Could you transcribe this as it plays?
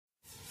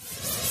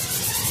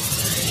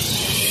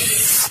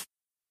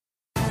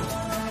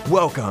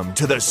Welcome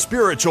to the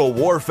Spiritual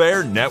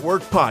Warfare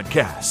Network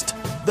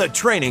podcast, the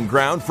training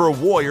ground for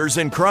warriors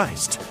in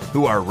Christ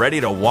who are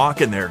ready to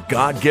walk in their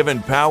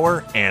God-given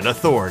power and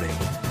authority.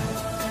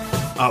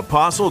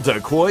 Apostle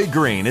DeQuoy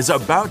Green is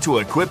about to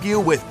equip you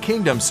with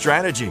kingdom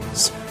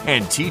strategies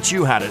and teach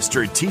you how to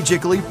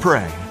strategically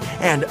pray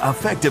and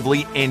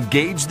effectively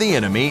engage the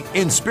enemy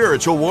in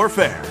spiritual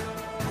warfare.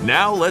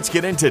 Now let's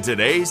get into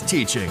today's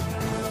teaching.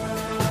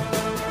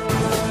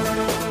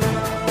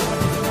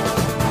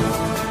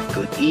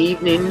 Good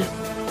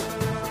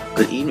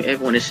evening,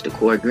 everyone. This is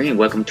DeQuoy Green.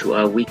 Welcome to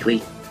our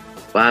weekly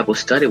Bible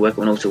study.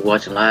 Welcome those who are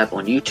watching live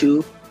on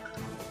YouTube,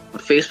 on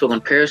Facebook,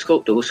 on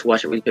Periscope. Those who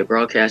watch a replay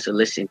broadcast or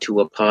listen to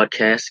a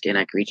podcast. Again,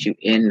 I greet you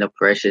in the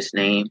precious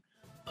name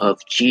of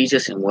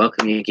Jesus and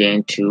welcome you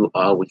again to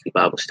our weekly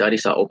Bible study.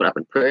 So I'll open up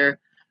in prayer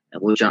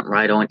and we'll jump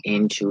right on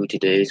into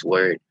today's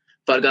word.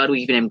 Father God,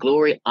 we give you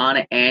glory,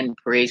 honor, and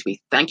praise.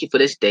 We thank you for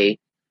this day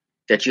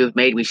that you have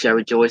made. We shall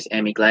rejoice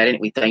and be glad in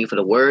it. We thank you for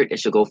the word that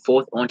shall go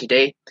forth on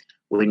today.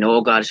 We know,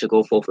 oh God, it shall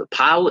go forth with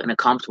power and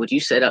accomplish what you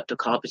set up to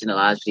accomplish in the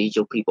lives of these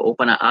your people.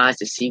 Open our eyes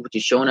to see what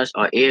you're showing us,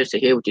 our ears to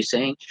hear what you're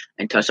saying,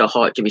 and touch our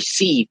heart to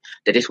receive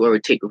that this word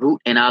would take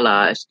root in our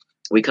lives.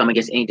 We come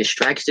against any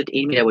distractions of the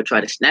enemy that would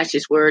try to snatch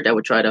this word, that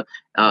would try to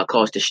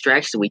cause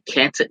distraction. We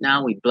cancel it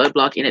now. We blood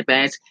block in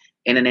advance.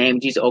 In the name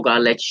of Jesus, oh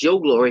God, let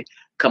your glory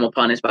come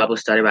upon this Bible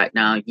study right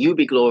now. You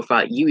be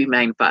glorified. You be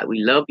magnified.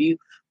 We love you.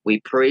 We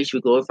praise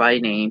you. Glorify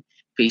your name.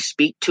 Please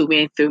speak to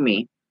me and through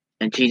me.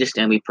 In Jesus'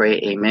 name we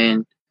pray.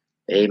 Amen.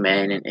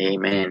 Amen and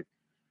amen.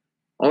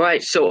 All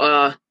right.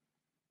 So,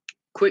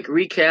 quick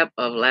recap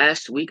of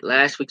last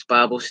week's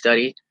Bible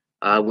study.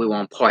 We were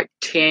on part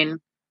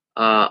 10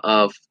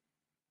 of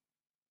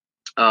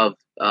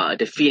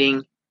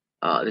defeating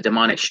the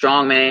demonic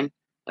strongman.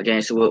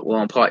 Again, so we're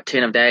on part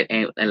 10 of that.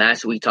 And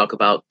last week we talked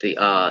about the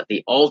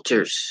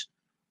altars,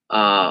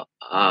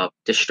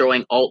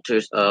 destroying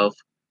altars of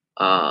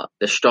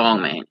the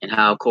strongman, and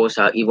how, of course,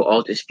 how evil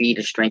altars feed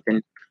and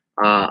strengthen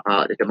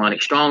the demonic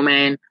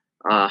strongman,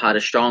 how the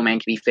strongman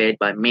can be fed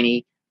by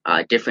many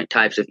different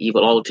types of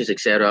evil altars,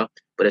 etc.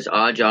 But it's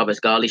our job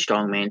as godly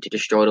strongmen to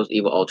destroy those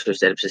evil altars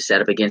that have been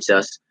set up against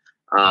us,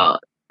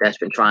 that's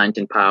been trying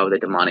to empower the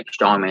demonic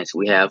strongman. So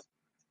we have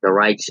the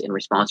rights and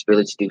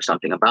responsibility to do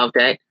something about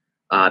that,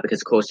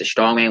 because, of course, the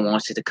strongman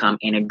wants us to come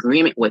in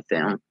agreement with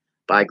them.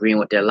 By agreeing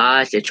with their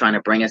lies, they're trying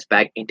to bring us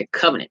back into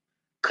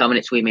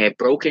covenants we may have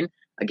broken.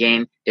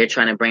 Again, they're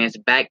trying to bring us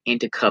back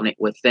into covenant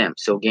with them.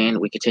 So again,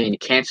 we continue to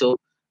cancel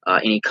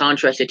any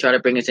contracts they try to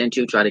bring us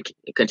into, try to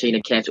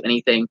continue to cancel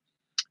anything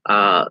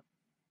that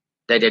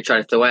they try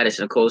to throw at us.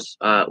 And of course,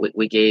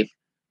 we gave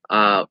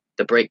the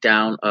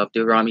breakdown of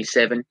Deuteronomy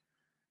 7,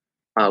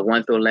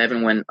 1 through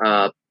 11, when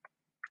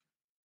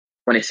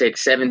it said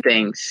seven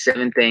things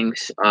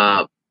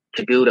to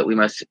do that we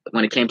must,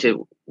 when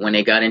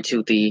they got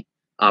into the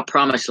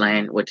promised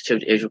land, what the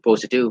children of Israel were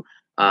supposed to do.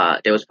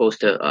 They were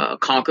supposed to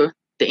conquer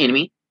the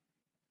enemy,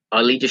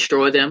 utterly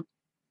destroy them,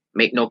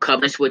 make no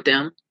covenants with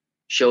them,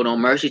 show no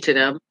mercy to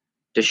them,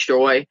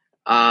 destroy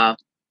their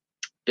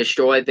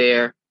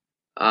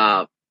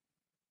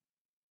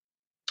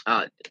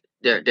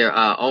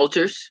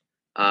altars,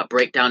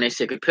 break down their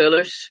sacred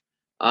pillars,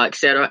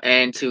 etc.,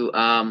 and to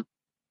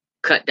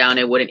cut down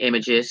their wooden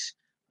images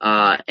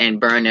and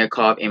burn their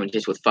carved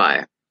images with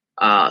fire.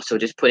 So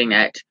just putting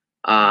that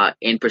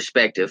in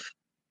perspective.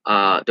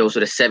 Those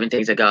are the seven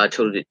things that God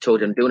told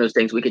them doing those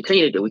things. We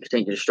continue to do. We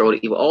continue to destroy the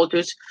evil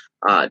altars,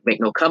 make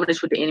no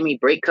covenants with the enemy,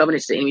 break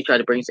covenants the enemy tried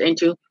to bring us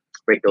into,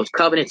 break those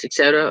covenants,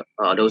 etc.,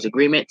 those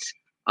agreements,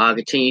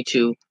 continue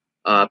to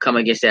come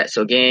against that.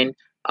 So again,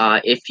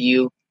 if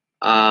you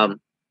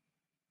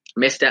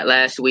missed that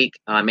last week,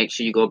 make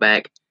sure you go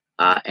back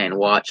and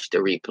watch the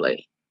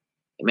replay.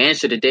 Amen.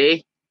 So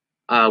today,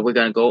 we're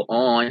going to go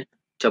on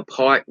to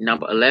part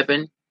number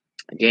 11,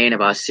 again,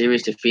 of our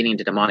series, Defeating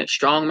the Demonic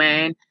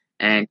Strongman.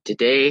 And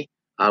today,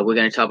 we're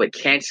going to talk about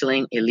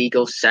canceling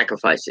illegal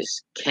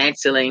sacrifices.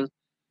 Canceling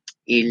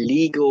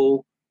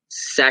illegal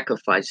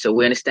sacrifice. So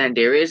we understand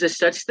there is a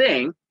such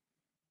thing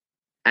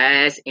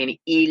as an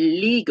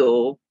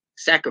illegal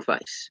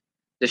sacrifice.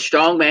 The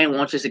strongman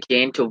wants us,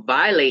 again, to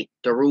violate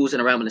the rules in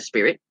the realm of the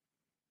spirit,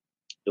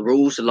 the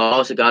rules, the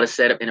laws that God has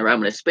set up in the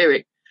realm of the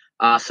spirit,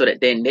 so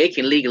that then they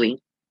can legally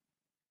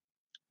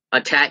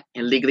attack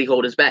and legally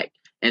hold us back.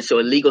 And so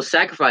illegal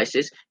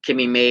sacrifices can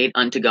be made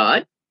unto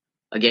God.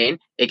 Again,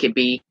 it can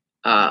be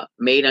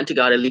made unto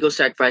God. A legal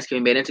sacrifice can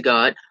be made unto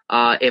God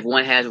if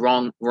one has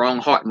wrong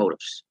heart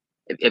motives,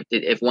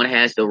 if one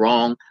has the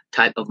wrong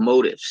type of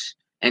motives.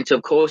 And so,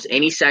 of course,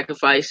 any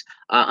sacrifice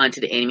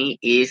unto the enemy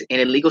is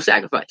an illegal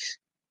sacrifice.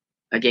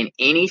 Again,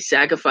 any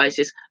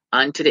sacrifices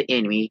unto the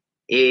enemy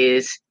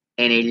is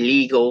an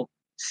illegal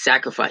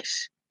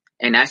sacrifice.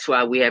 And that's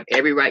why we have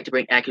every right to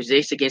bring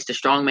accusations against the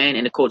strong man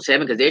in the Code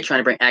 7, because they're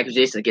trying to bring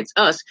accusations against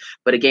us.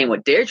 But again,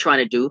 what they're trying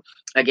to do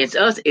against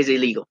us is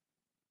illegal.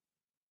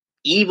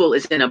 Evil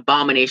is an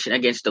abomination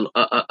against to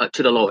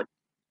the Lord.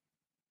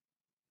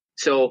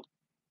 So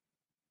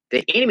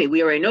The enemy,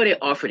 we already know they're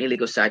offering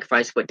illegal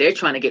sacrifice, but they're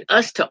trying to get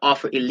us to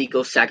offer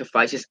illegal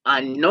sacrifices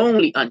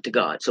unknowingly unto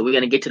God. So we're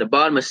going to get to the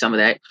bottom of some of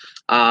that,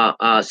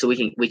 so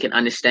we can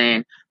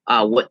understand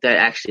what that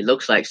actually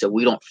looks like, so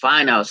we don't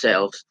find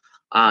ourselves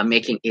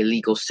making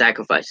illegal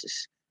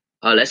sacrifices.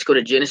 Let's go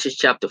to Genesis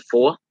chapter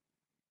 4.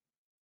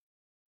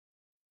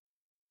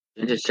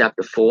 Genesis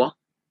chapter 4,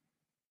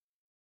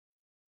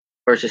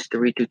 verses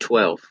 3 through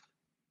 12.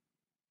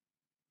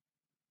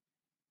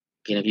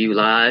 Again, if you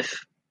live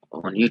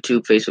on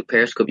YouTube, Facebook,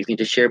 Periscope, you can hit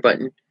the share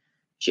button.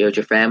 Share with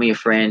your family, your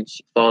friends,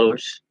 your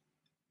followers.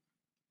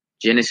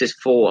 Genesis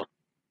 4,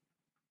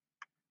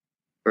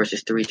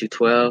 verses 3 through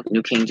 12.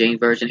 New King James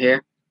Version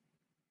here.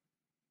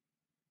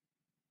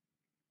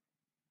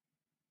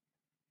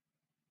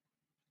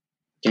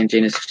 Again,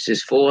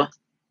 Genesis 4,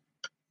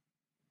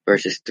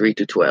 verses 3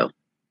 through 12.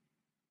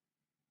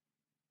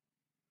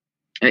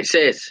 And it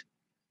says,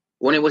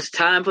 when it was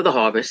time for the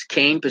harvest,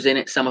 Cain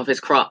presented some of his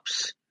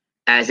crops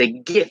as a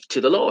gift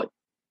to the Lord.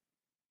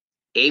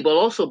 Abel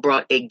also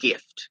brought a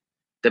gift,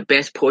 the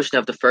best portion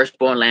of the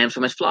firstborn lambs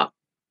from his flock.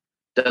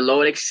 The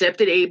Lord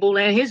accepted Abel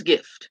and his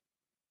gift,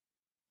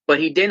 but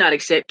he did not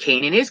accept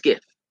Cain and his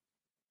gift.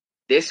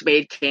 This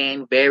made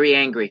Cain very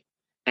angry,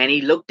 and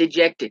he looked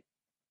dejected.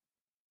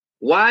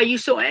 Why are you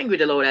so angry?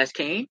 The Lord asked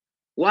Cain.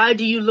 Why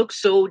do you look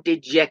so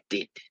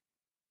dejected?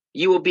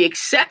 You will be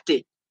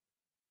accepted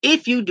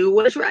if you do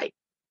what is right.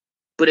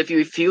 But if you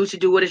refuse to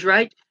do what is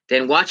right,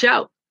 then watch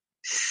out.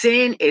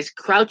 Sin is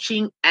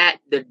crouching at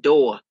the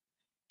door,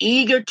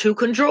 eager to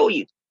control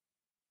you.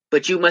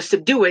 But you must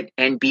subdue it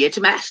and be its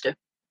master.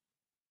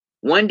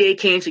 One day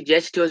Cain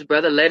suggested to his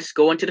brother, let us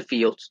go into the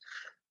fields.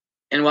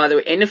 And while they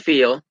were in the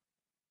field,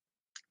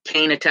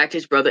 Cain attacked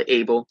his brother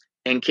Abel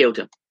and killed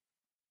him.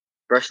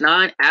 Verse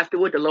 9,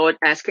 afterward the Lord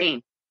asked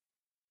Cain,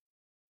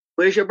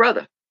 where's your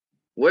brother?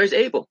 Where's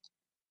Abel?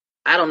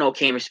 I don't know,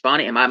 Cain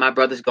responded. Am I my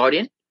brother's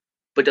guardian?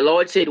 But the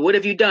Lord said, what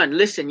have you done?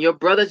 Listen, your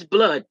brother's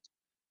blood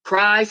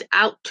cries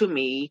out to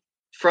me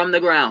from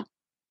the ground.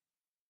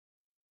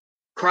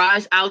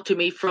 Cries out to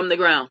me from the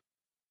ground.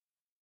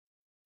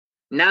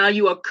 Now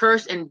you are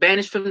cursed and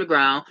banished from the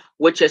ground,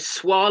 which has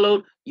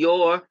swallowed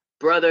your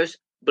brother's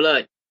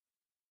blood.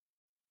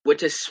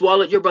 Which has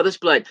swallowed your brother's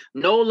blood.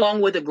 No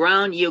longer will the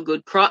ground yield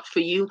good crops for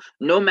you,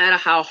 no matter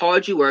how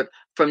hard you work.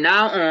 From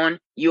now on,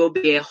 you will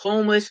be a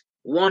homeless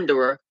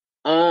wanderer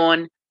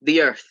on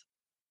the earth.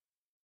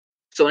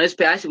 So in this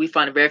passage, we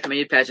find a very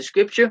familiar passage of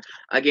scripture.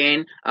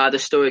 Again, the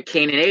story of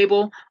Cain and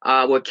Abel,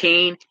 where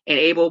Cain and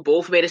Abel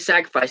both made a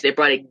sacrifice. They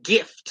brought a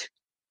gift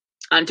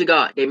unto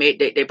God.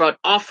 They brought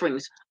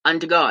offerings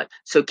unto God.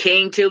 So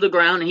Cain tilled the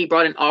ground and he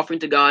brought an offering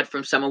to God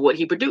from some of what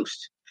he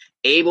produced.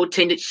 Abel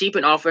tended sheep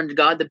and offered unto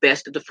God the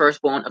best of the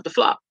firstborn of the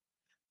flock.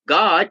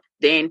 God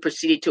then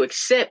proceeded to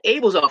accept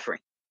Abel's offering,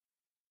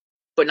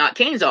 but not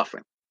Cain's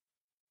offering.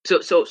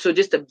 So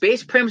just the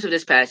base premise of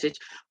this passage,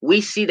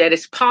 we see that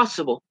it's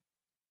possible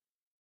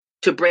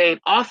to bring an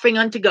offering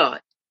unto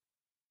God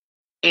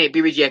and it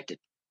be rejected.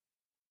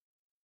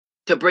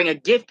 To bring a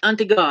gift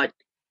unto God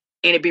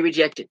and it be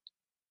rejected.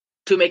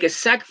 To make a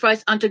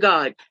sacrifice unto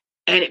God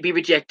and it be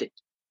rejected.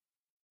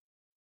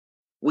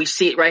 We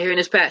see it right here in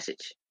this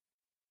passage.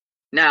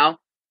 Now,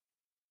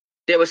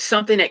 there was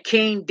something that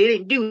Cain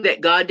didn't do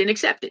that God didn't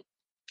accept it.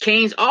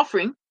 Cain's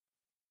offering,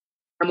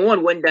 number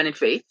one, wasn't done in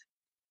faith.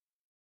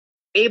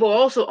 Abel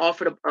also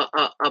offered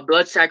a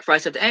blood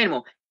sacrifice of the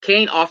animal.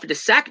 Cain offered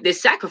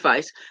this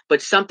sacrifice,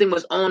 but something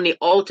was on the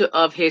altar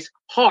of his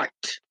heart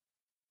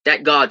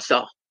that God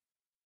saw.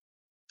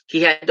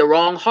 He had the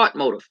wrong heart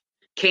motive.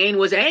 Cain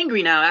was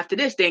angry now after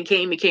this. Then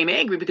Cain became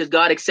angry because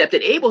God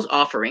accepted Abel's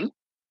offering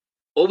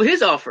over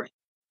his offering.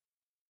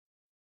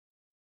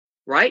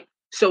 Right?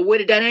 So where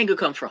did that anger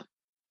come from?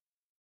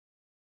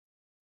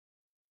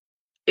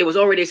 It was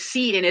already a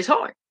seed in his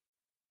heart.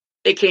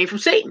 It came from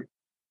Satan.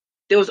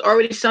 There was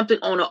already something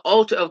on the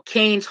altar of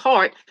Cain's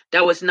heart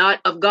that was not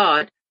of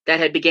God that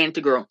had began to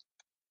grow.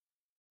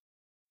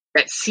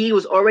 That seed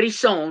was already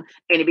sown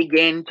and it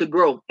began to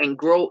grow and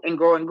grow and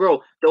grow and grow,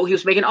 though he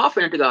was making an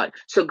offering unto God.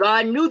 So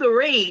God knew the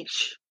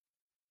rage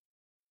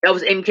that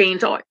was in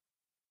Cain's heart.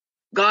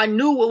 God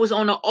knew what was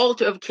on the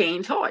altar of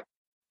Cain's heart.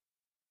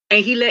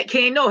 And he let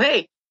Cain know,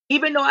 hey,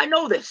 even though I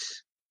know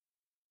this,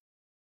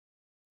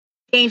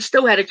 Cain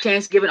still had a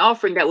chance to give an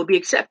offering that would be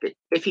accepted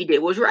if he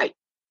did what was right.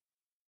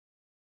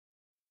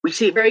 We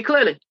see it very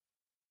clearly.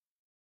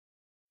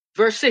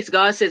 Verse 6,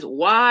 God says,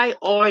 why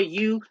are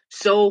you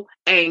so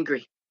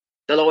angry?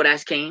 The Lord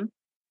asked Cain,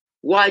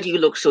 why do you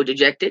look so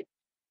dejected?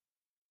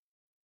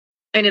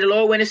 And then the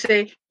Lord went and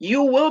said,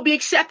 you will be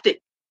accepted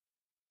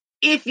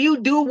if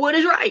you do what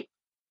is right.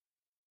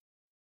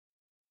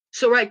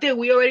 So right there,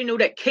 we already know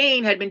that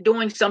Cain had been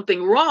doing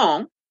something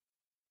wrong.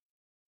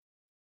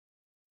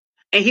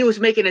 And he was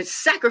making a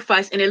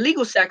sacrifice, an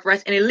illegal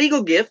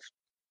gift,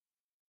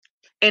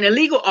 an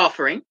illegal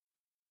offering.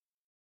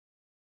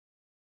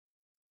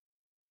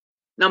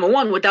 Number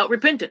one, without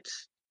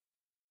repentance.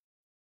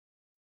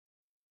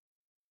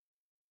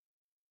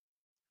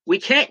 We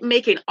can't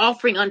make an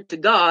offering unto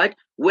God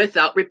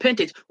without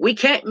repentance. We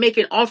can't make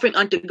an offering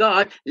unto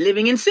God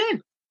living in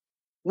sin.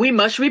 We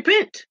must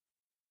repent.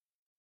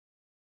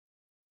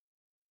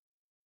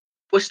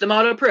 What's the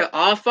model of prayer?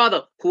 Our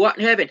Father, who art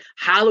in heaven,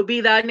 hallowed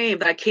be thy name,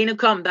 thy kingdom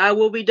come, thy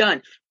will be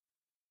done.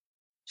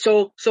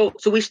 So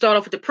we start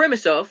off with the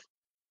premise of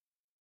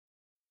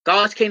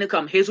God's kingdom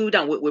come, his will be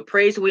done. We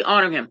praise and we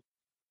honor him.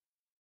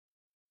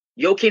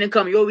 Your kingdom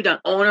come, your will be done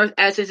on earth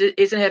as it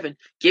is in heaven.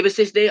 Give us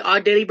this day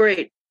our daily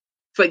bread.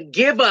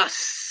 Forgive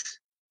us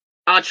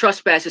our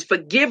trespasses.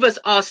 Forgive us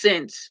our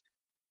sins.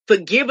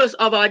 Forgive us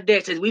of our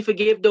debts as we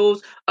forgive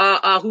those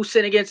who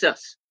sin against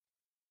us.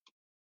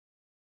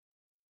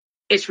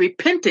 It's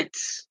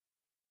repentance.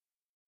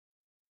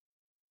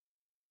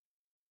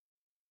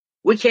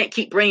 We can't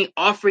keep bringing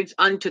offerings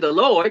unto the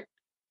Lord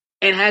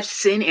and have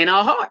sin in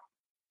our heart.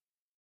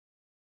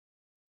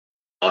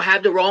 Or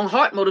have the wrong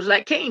heart motives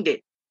like Cain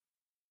did.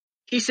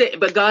 He said,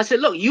 but God said,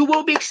 look, you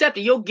will be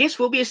accepted. Your gifts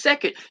will be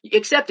accepted.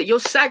 Your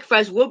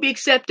sacrifice will be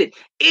accepted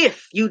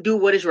if you do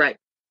what is right.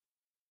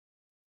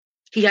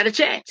 He had a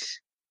chance.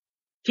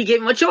 He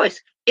gave him a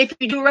choice. If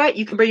you do right,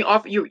 you can bring your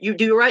offering. You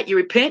do right, you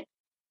repent.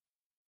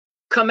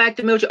 Come back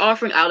to me with your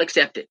offering, I'll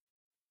accept it.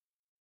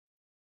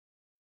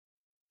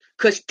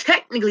 Because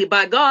technically,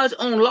 by God's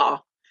own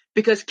law,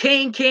 because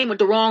Cain came with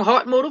the wrong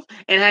heart motive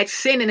and had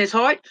sin in his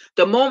heart,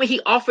 the moment he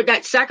offered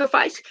that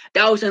sacrifice,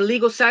 that was an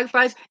illegal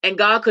sacrifice, and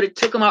God could have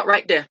took him out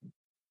right there.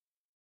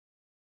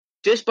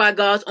 Just by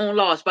God's own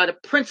laws, by the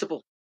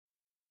principle.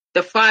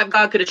 The fire of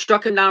God could have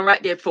struck him down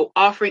right there for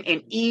offering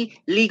an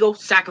illegal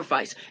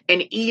sacrifice,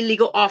 an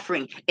illegal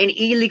offering, an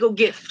illegal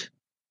gift.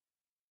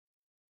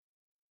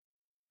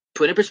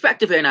 Put in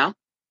perspective here now.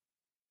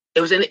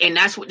 And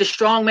that's what the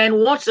strong man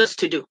wants us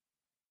to do.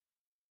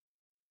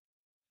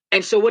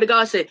 And so what did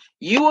God say?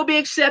 You will be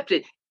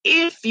accepted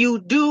if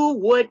you do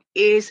what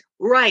is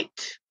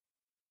right.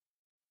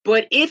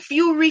 But if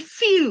you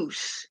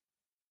refuse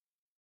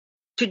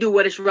to do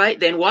what is right,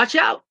 then watch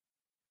out.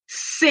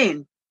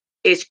 Sin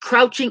is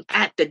crouching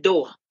at the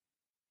door,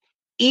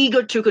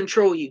 eager to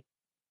control you.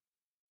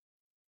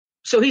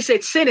 So he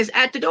said, sin is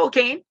at the door,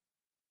 Cain,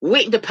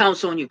 waiting to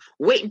pounce on you,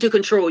 waiting to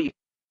control you,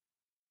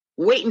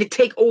 waiting to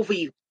take over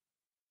you.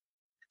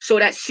 So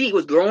that seed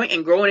was growing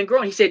and growing and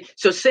growing. He said,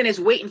 so sin is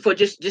waiting for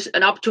just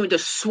an opportunity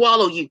to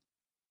swallow you.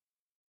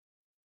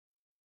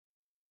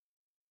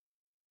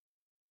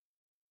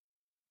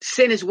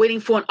 Sin is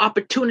waiting for an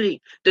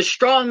opportunity. The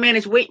strong man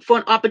is waiting for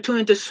an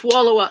opportunity to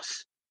swallow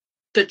us,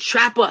 to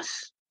trap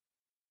us.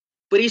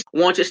 But he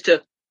wants us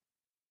to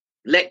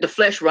let the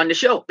flesh run the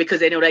show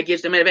because they know that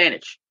gives them an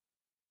advantage.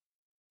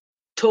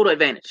 Total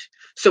advantage.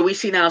 So we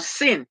see now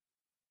sin.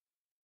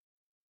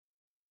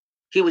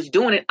 He was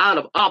doing it out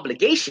of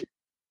obligation,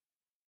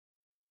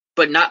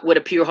 but not with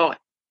a pure heart.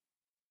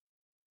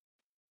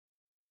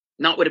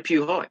 Not with a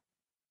pure heart.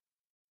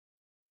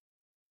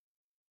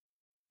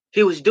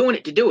 He was doing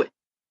it to do it.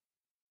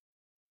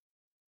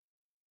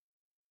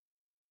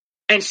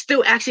 And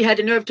still actually had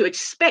the nerve to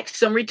expect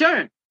some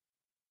return.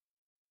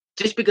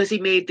 Just because he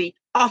made the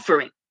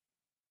offering.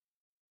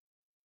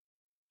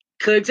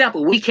 For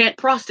example, we can't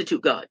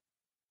prostitute God.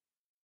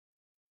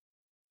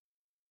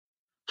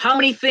 How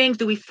many things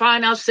do we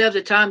find ourselves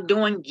at times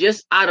doing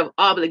just out of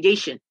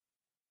obligation,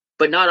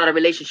 but not out of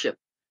relationship,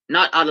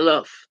 not out of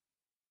love?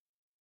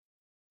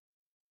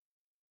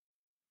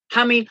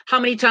 How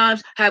many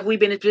times have we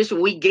been in a position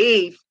where we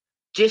gave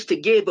just to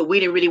give, but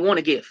we didn't really want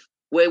to give,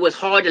 where it was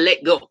hard to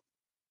let go?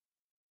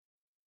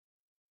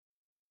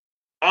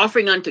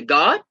 Offering unto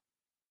God,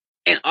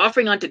 and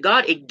offering unto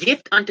God, a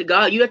gift unto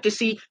God, you have to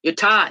see your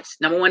tithes.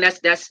 Number one,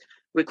 that's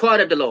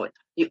required of the Lord.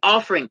 The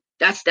offering,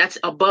 that's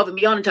above and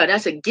beyond the tithe.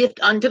 That's a gift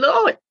unto the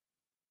Lord.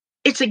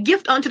 It's a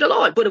gift unto the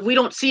Lord. But if we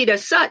don't see it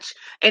as such,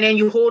 and then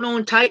you hold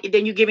on tight, and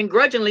then you're giving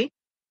grudgingly,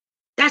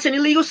 that's an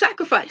illegal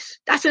sacrifice.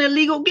 That's an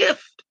illegal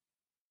gift.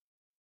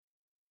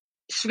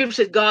 Scripture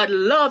says God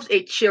loves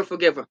a cheerful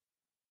giver. It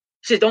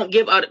says don't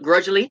give out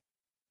grudgingly,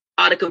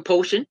 out of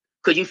compulsion,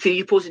 because you feel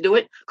you're supposed to do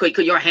it,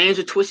 because your hands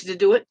are twisted to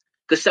do it,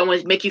 because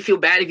someone make you feel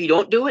bad if you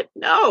don't do it.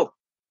 No.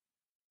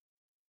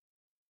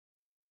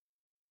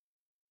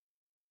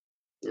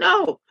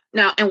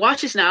 Now, and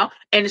watch this now.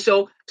 And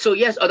so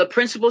yes, are the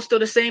principles still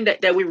the same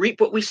that we reap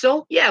what we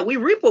sow? Yeah, we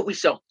reap what we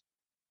sow.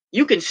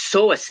 You can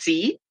sow a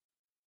seed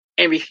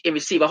and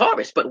receive a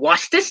harvest. But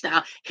watch this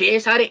now.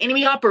 Here's how the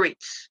enemy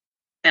operates.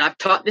 And I've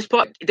taught this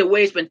part. The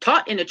way it's been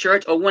taught in the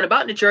church or went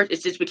about in the church,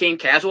 it just became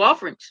casual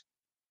offerings.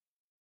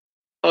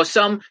 Or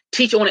some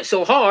teach on it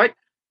so hard,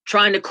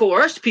 trying to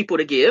coerce people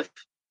to give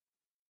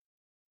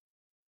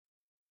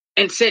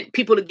and set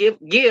people to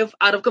give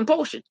out of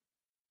compulsion,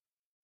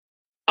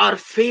 out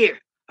of fear.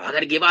 I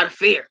got to give out of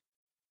fear.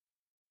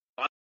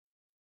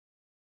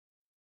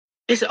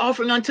 It's an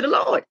offering unto the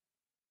Lord.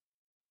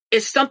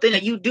 It's something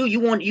that you do. You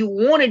want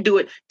to do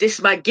it. This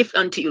is my gift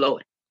unto you,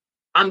 Lord.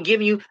 I'm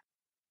giving you.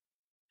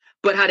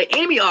 But how the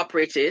enemy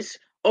operates is,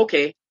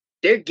 okay,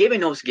 they're giving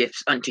those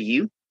gifts unto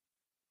you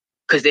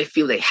because they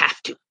feel they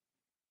have to.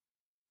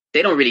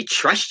 They don't really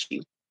trust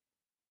you.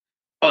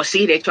 Or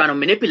see, they're trying to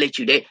manipulate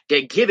you.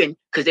 They're giving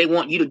because they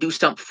want you to do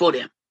something for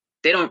them.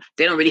 They don't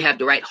really have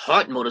the right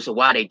heart motives of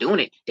why they're doing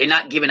it. They're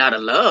not giving out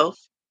of love.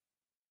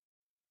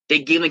 They're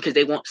giving because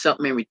they want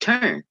something in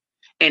return.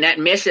 And that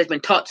message has been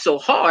taught so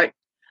hard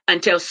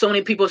until so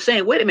many people are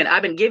saying, wait a minute,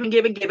 I've been giving.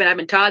 I've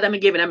been tired. I've been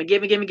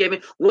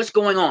giving. What's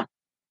going on?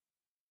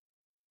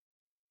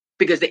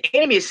 Because the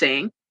enemy is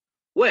saying,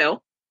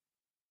 well,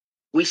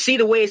 we see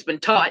the way it's been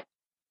taught,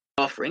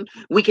 offering.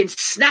 We can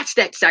snatch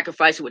that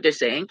sacrifice, what they're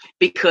saying,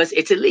 because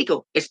it's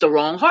illegal. It's the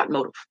wrong heart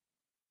motive.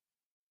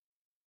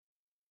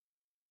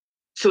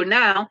 So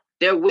now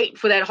they're waiting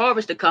for that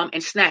harvest to come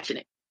and snatching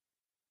it.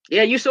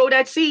 Yeah, you sowed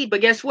that seed,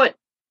 but guess what?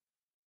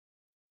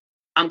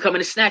 I'm coming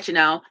to snatch it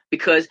now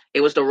because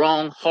it was the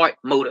wrong heart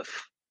motive.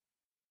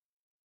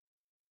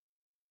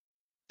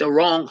 The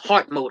wrong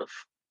heart motive.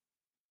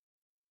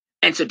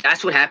 And so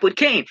that's what happened with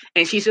Cain.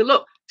 And she said,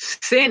 look,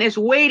 sin is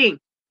waiting.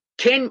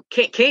 Cain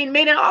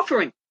made an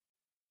offering.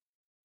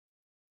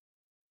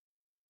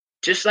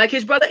 Just like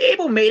his brother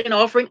Abel made an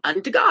offering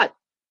unto God.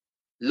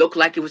 Looked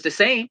like it was the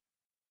same.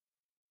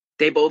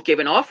 They both gave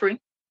an offering.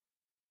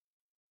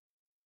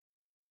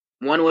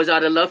 One was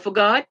out of love for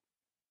God.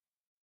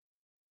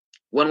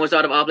 One was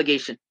out of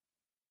obligation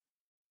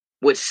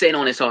with sin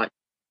on his heart.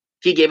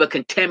 He gave a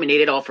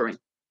contaminated offering.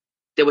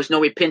 There was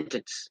no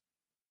repentance.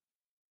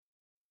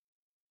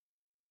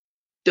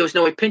 There was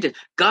no repentance.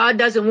 God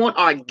doesn't want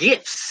our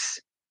gifts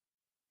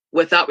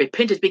without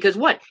repentance because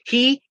what?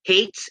 He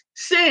hates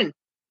sin.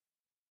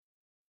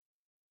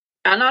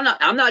 And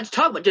I'm not just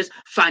talking about just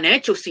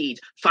financial seeds,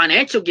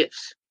 financial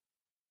gifts,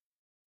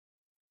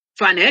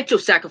 financial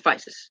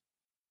sacrifices.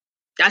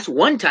 That's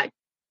one type.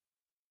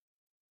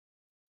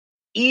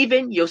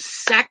 Even your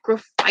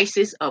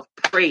sacrifices of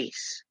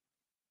praise.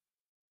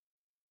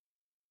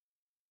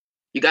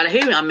 You got to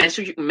hear me. I'm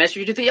messing with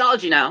your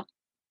theology now.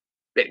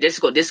 This is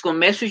going to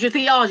mess with your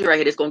theology right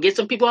here. This is going to get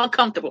some people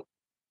uncomfortable.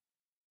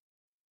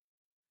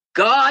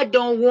 God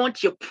don't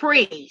want your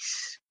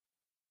praise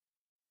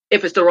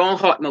if it's the wrong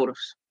heart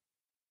motives.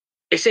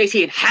 It says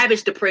he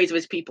inhabits the praise of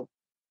his people.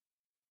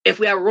 If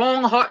we have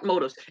wrong heart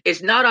motives,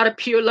 it's not out of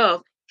pure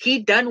love. He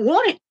doesn't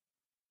want it.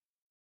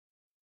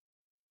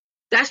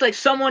 That's like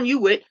someone you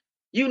with,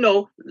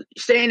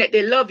 saying that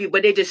they love you,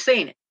 but they're just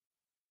saying it.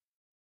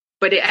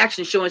 But their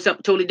actions showing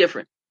something totally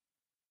different.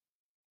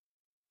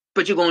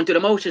 But you're going through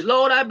the motions.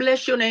 Lord, I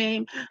bless your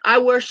name. I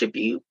worship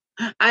you.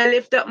 I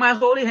lift up my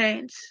holy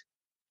hands.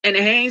 And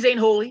the hands ain't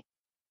holy.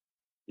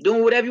 You're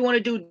doing whatever you want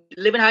to do,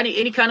 living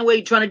any kind of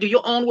way, trying to do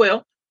your own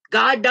will.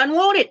 God doesn't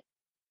want it.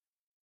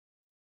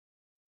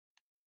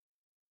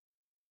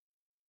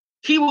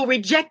 He will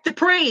reject the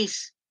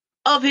praise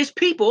of his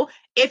people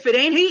if it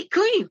ain't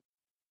clean.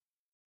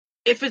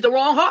 If it's the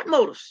wrong heart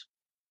motives.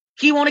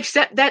 He won't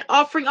accept that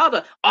offering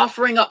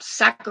offering up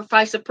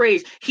sacrifice of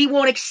praise. He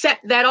won't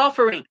accept that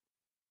offering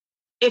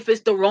if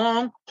it's the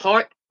wrong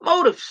heart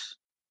motives.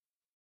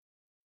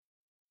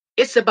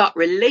 It's about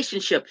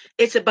relationship.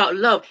 It's about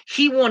love.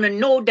 He want to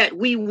know that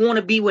we want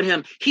to be with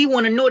him. He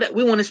want to know that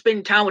we want to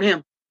spend time with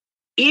him.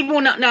 Even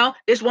when now,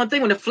 there's one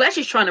thing when the flesh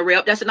is trying to rear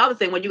up. That's another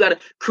thing when you got to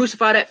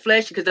crucify that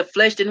flesh because the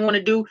flesh didn't want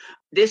to do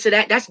this or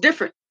that. That's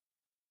different.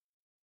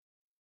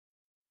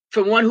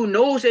 From one who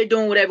knows they're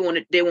doing whatever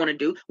they want to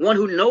do, one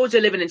who knows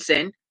they're living in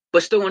sin,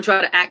 but still want to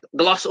try to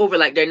gloss over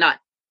like they're not,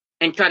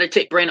 and try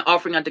to bring an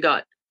offering unto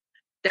God.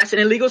 That's an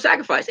illegal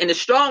sacrifice. And the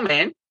strong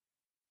man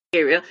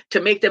area to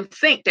make them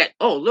think that,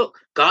 oh, look,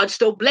 God's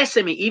still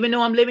blessing me, even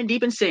though I'm living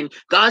deep in sin.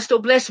 God's still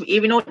blessing me,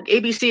 even though A,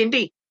 B, C, and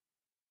D.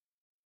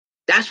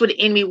 That's what the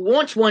enemy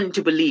wants one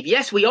to believe.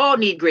 Yes, we all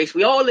need grace.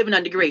 We all living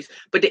under grace.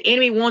 But the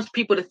enemy wants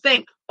people to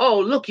think, oh,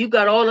 look, you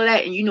got all of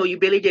that, and you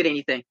barely did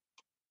anything.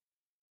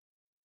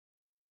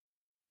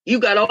 You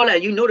got all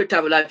that. You know the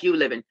type of life you're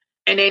living.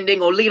 And then they're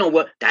going to lean on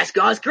what? That's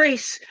God's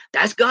grace.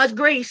 That's God's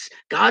grace.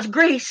 God's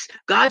grace.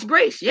 God's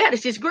grace. Yeah,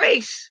 this is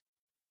grace.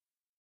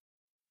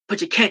 But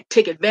you can't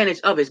take advantage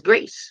of his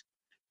grace.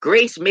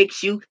 Grace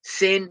makes you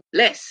sin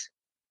less.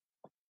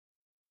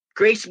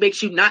 Grace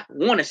makes you not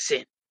want to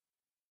sin.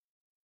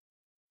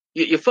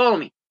 You follow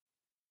me?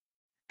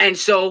 And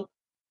so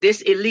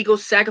this illegal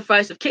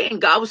sacrifice of Cain,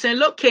 God was saying,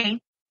 look, Cain,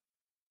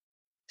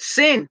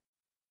 sin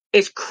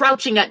is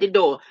crouching at the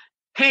door.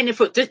 Hand and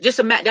foot. That's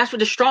what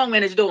the strong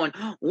man is doing.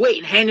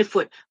 Waiting, hand and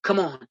foot. Come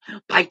on,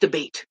 bite the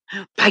bait.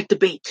 Bite the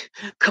bait.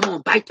 Come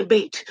on, bite the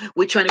bait.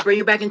 We're trying to bring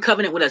you back in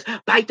covenant with us.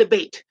 Bite the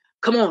bait.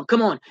 Come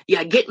on.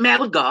 Yeah, get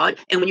mad with God.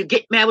 And when you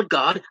get mad with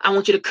God, I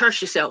want you to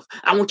curse yourself.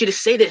 I want you to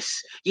say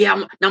this. Yeah,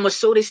 I'm going to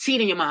sow this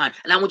seed in your mind.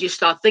 And I want you to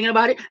start thinking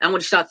about it. And I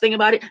want you to start thinking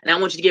about it. And I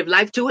want you to give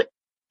life to it.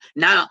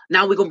 Now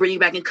we're going to bring you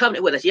back in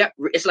covenant with us. Yeah,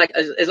 it's like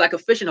a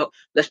fishing hook.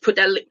 Let's put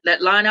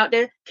that line out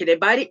there. Can they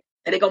bite it?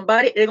 Are they going to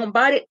bite it? They're going to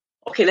bite it?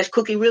 Okay, let's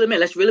quickly reel them in.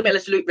 Let's reel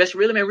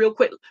them in real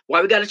quick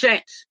while we got a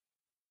chance.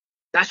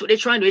 That's what they're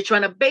trying to do. They're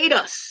trying to bait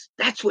us.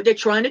 That's what they're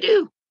trying to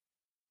do.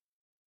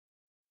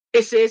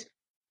 It says,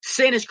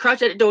 sin is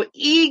crouched at the door,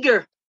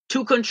 eager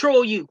to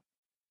control you.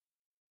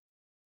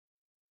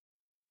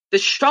 The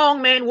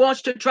strong man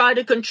wants to try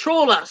to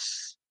control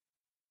us.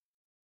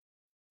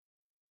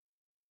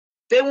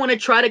 They want to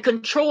try to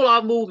control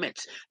our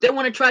movements. They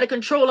want to try to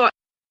control our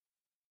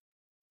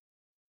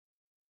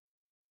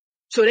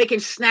so they can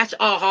snatch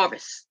our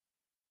harvest.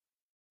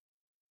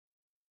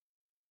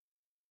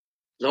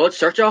 Lord,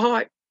 search our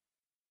heart.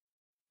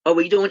 Are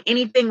we doing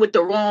anything with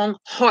the wrong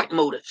heart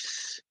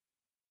motives?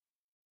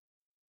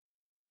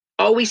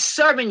 Are we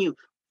serving you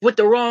with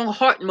the wrong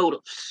heart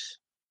motives?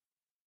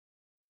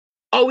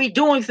 Are we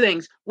doing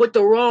things with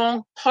the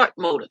wrong heart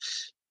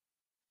motives?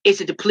 Is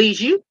it to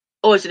please you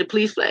or is it to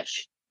please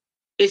flesh?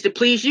 Is it to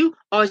please you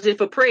or is it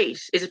for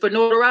praise? Is it for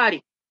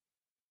notoriety?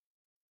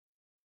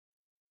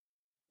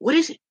 What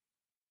is it?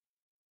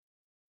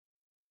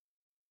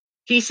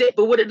 He said,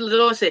 but what did the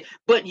Lord say?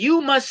 But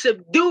you must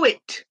subdue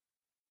it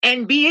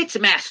and be its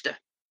master.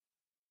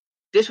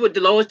 This is what the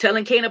Lord is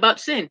telling Cain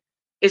about sin.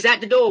 It's at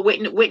the door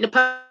waiting to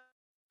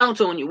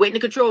pounce on you, waiting to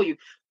control you.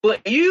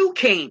 But you,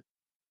 Cain,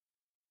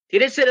 he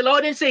didn't say the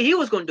Lord didn't say he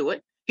was going to do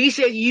it. He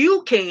said,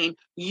 you, Cain,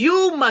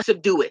 you must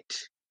subdue it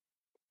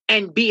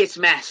and be its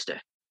master.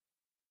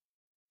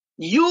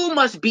 You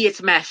must be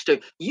its master.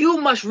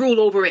 You must rule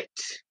over it.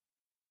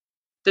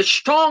 The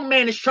strong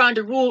man is trying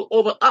to rule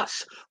over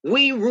us.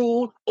 We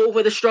rule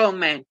over the strong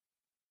man.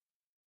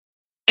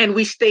 And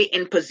we stay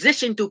in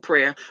position through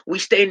prayer. We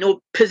stay in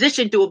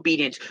position through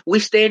obedience. We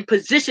stay in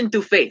position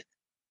through faith.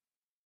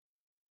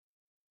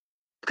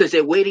 Because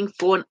they're waiting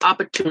for an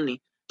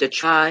opportunity to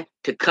try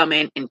to come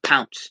in and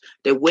pounce.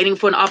 They're waiting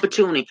for an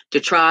opportunity to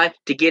try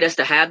to get us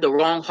to have the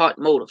wrong heart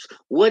motives.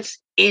 What's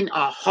in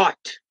our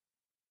heart?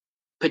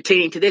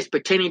 Pertaining to this,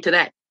 pertaining to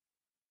that.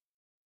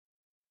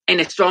 And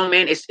the strong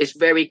man is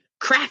very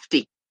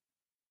crafty.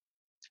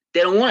 They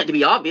don't want it to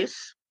be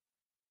obvious.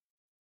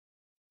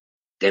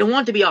 They don't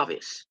want it to be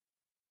obvious.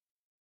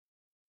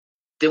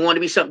 They want it to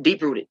be something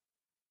deep-rooted.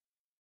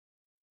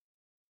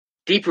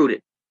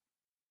 Deep-rooted.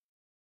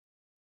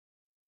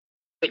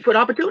 Wait for an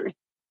opportunity.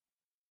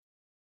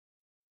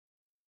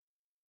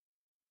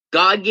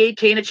 God gave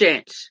Cain a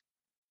chance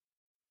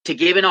to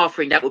give an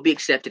offering that would be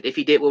accepted if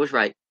he did what was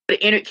right. But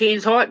it entered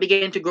Cain's heart,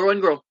 began to grow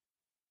and grow.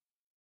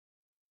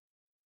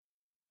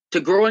 To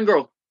grow and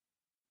grow.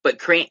 But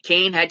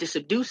Cain had to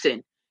subdue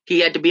sin. He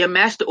had to be a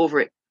master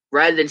over it,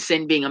 rather than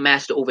sin being a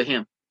master over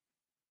him.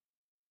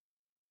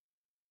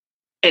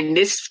 And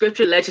this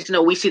scripture lets us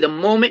know we see the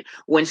moment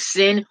when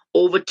sin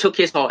overtook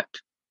his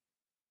heart.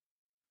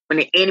 When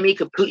the enemy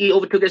completely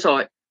overtook his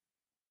heart.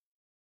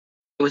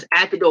 It was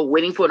at the door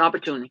waiting for an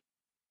opportunity.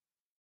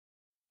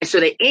 And so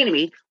the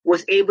enemy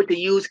was able to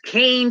use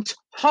Cain's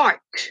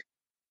heart.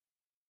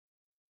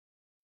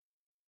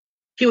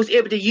 He was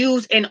able to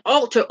use an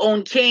altar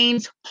on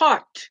Cain's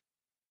heart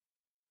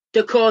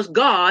to cause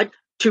God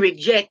to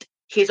reject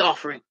his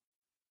offering.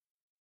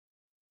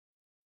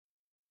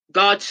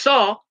 God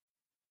saw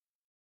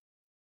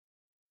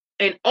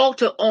an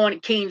altar on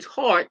Cain's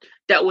heart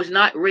that was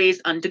not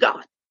raised unto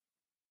God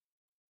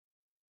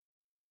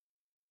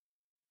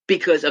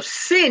because of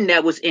sin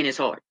that was in his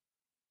heart.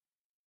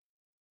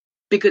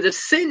 Because of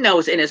sin that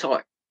was in his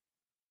heart.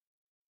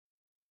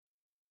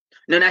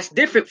 Now that's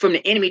different from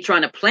the enemy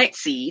trying to plant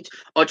seeds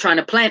or trying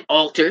to plant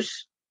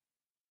altars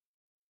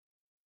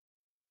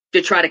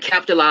to try to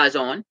capitalize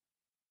on.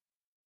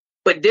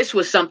 But this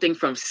was something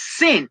from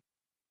sin.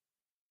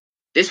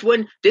 This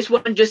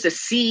wasn't just a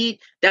seed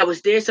that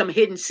was there, some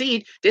hidden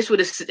seed. This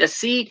was a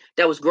seed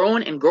that was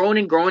growing and growing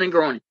and growing and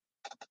growing.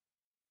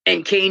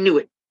 And Cain knew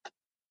it.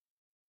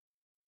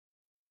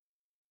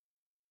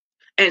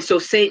 And so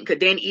Satan could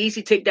then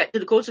easily take that to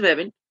the courts of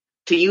heaven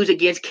to use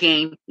against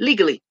Cain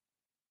legally.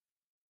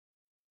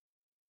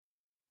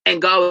 And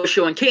God was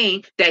showing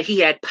Cain that he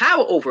had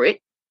power over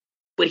it,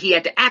 but he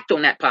had to act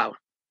on that power.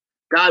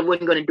 God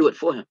wasn't going to do it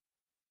for him.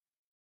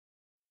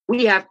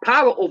 We have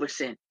power over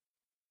sin.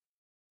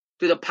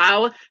 Through the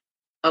power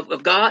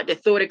of God, the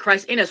authority of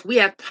Christ in us, we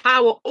have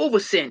power over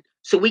sin.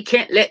 So we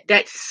can't let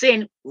that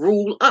sin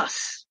rule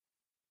us.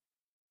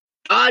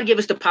 God give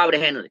us the power to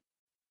handle it.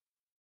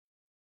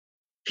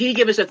 He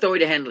give us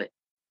authority to handle it.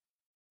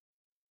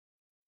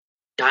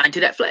 Dying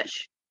to that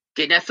flesh.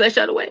 Getting that flesh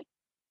out of the way.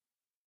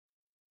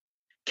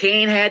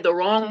 Cain had the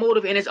wrong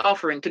motive in his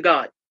offering to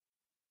God.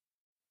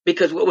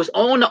 Because what was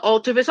on the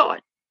altar of his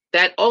heart,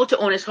 that altar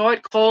on his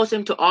heart caused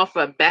him to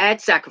offer a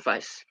bad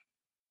sacrifice.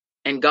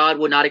 And God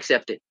would not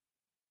accept it.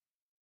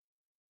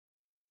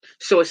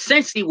 So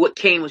essentially what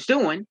Cain was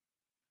doing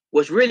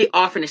was really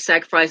offering a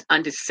sacrifice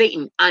unto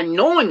Satan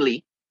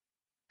unknowingly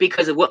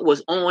because of what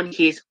was on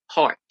his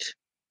heart.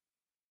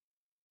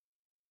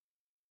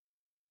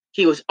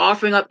 He was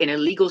offering up an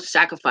illegal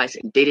sacrifice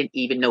and didn't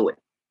even know it.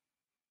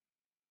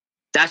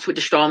 That's what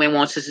the strong man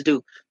wants us to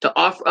do, to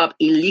offer up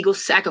illegal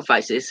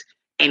sacrifices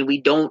and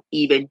we don't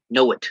even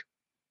know it.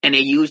 And they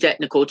use that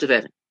in the courts of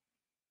heaven.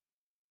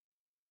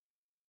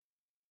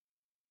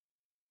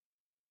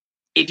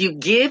 If you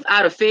give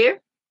out of fear,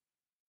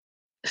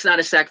 it's not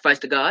a sacrifice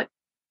to God,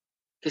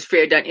 because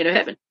fear doesn't enter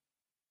heaven.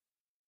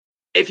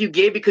 If you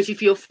give because you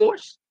feel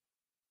forced,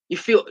 you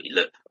feel,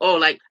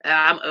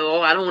 I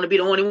don't want to be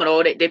the only one.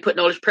 Oh, they're putting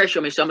all this pressure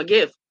on me, so I'm going to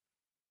give.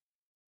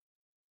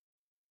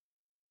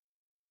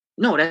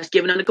 No, that's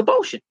giving under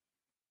compulsion.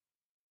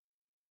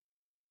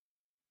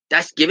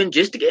 That's given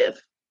just to give.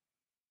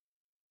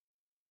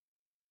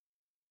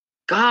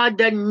 God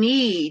doesn't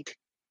need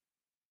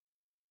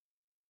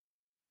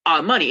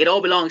our money. It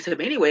all belongs to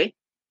him anyway.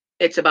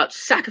 It's about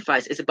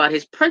sacrifice. It's about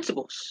his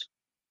principles.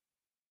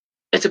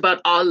 It's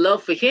about our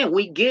love for him.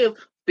 We give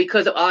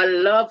because of our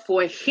love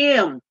for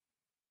him.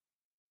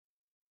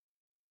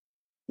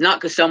 Not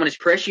because someone is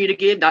pressuring you to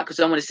give, not because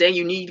someone is saying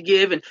you need to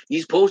give and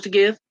you're supposed to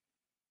give.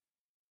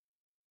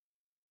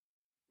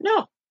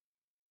 No.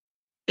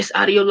 It's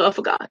out of your love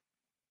for God.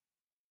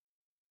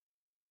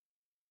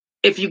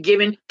 If you're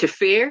giving to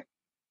fear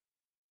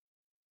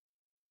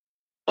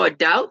or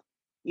doubt,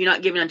 you're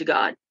not giving unto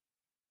God.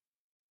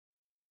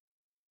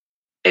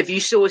 If you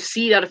sow a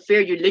seed out of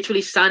fear, you're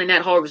literally signing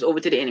that harvest over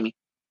to the enemy.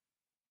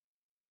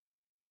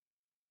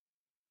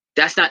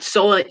 That's not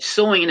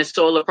sowing in the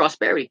soil of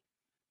prosperity.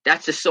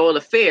 That's the soil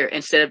of fear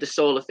instead of the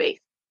soil of faith.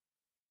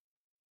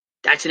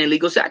 That's an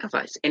illegal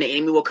sacrifice. And the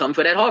enemy will come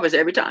for that harvest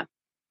every time.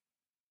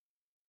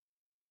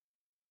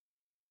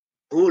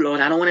 Oh,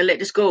 Lord, I don't want to let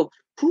this go.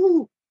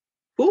 Ooh.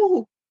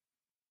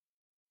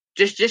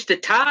 Just the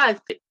tithe,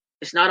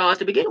 it's not ours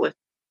to begin with.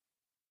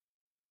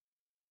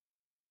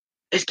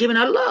 It's given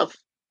out of love.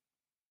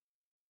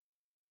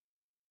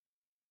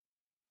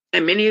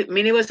 And many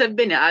of us have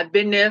been there. I've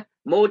been there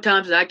more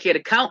times than I care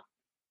to count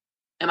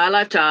in my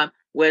lifetime,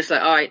 where it's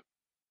like, all right,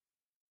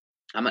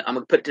 I'm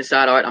gonna put it to the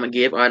side. All right, I'm gonna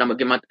give. All right, I'm gonna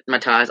give my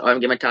tithes. All right, I'm gonna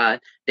give my tithe.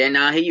 Then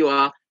now here you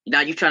are. Now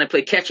you're trying to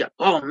play catch up.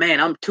 Oh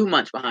man, I'm 2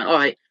 months behind. All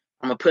right,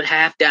 I'm gonna put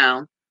half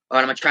down. All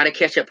right, I'm gonna try to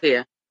catch up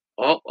here.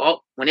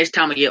 When it's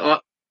time of year,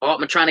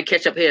 I'm trying to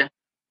catch up here.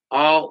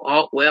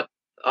 Well,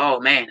 oh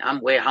man, I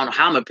don't know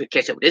how I'm gonna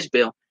catch up with this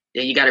bill.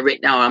 Then you got to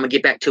write down. I'm gonna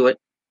get back to it.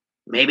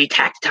 Maybe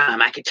tax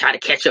time, I can try to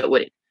catch up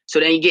with it. So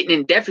then you're getting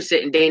in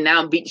deficit, and then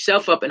now beat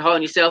yourself up and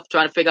hauling yourself,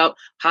 trying to figure out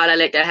how to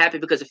let that happen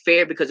because of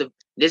fear, because of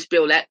this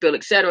bill, that bill,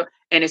 etc.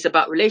 And it's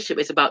about relationship.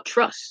 It's about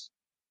trust.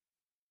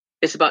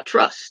 It's about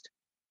trust.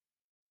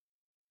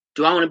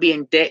 Do I want to be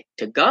in debt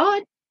to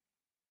God?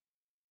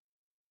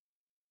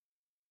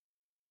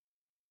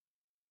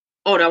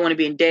 Or do I want to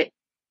be in debt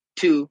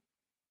to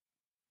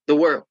the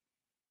world?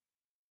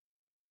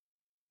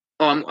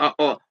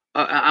 Or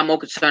I'm more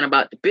concerned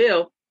about the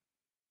bill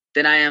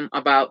than I am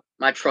about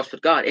my trust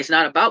with God. It's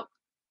not about,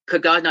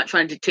 because God's not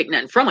trying to take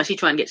nothing from us. He's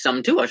trying to get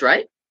something to us,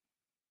 right?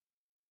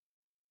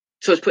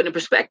 So it's put in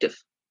perspective.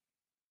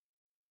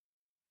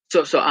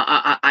 So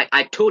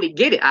I totally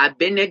get it. I've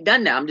been there,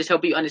 done that. I'm just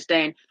helping you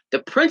understand the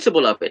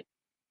principle of it,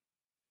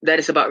 that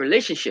it's about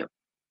relationship.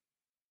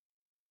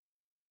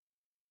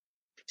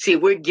 See,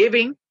 we're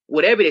giving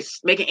whatever it is,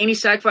 making any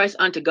sacrifice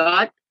unto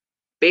God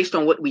based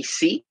on what we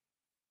see.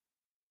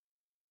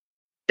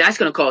 That's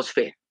going to cause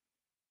fear.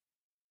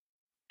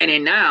 And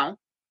then now,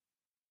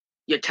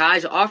 your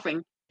tithes or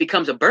offering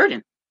becomes a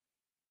burden.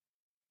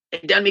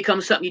 It doesn't become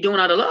something you're doing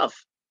out of love.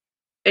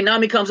 It now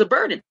becomes a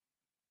burden.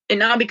 It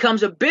now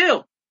becomes a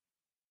bill.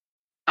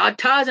 Our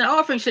tithes and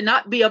offerings should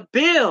not be a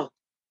bill.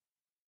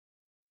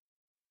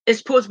 It's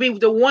supposed to be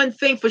the one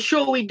thing for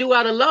sure we do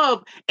out of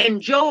love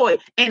and joy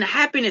and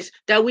happiness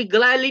that we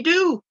gladly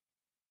do.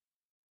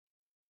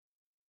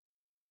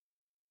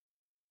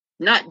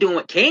 Not doing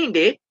what Cain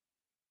did.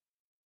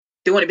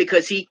 Doing it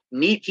because he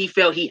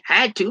felt he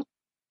had to.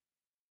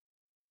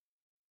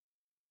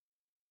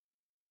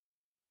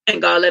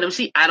 And God let him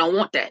see, I don't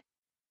want that.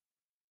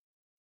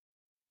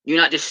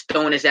 You're not just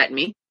throwing this at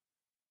me.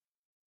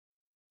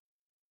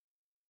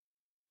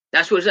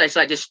 That's what it's like. It's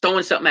like just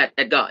throwing something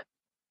at God.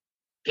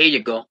 Here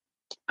you go.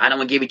 I don't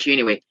want to give it to you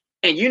anyway.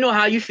 And you know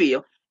how you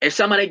feel. If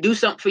somebody do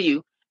something for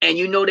you and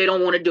you know they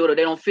don't want to do it, or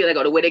they don't feel like,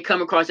 or the way they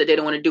come across that they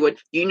don't want to do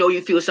it, you know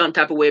you feel some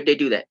type of way if they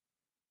do that.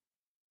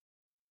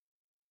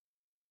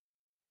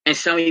 And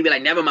some of you be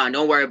like, never mind,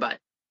 don't worry about it.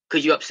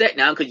 Because you're upset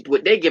now because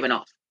what they're giving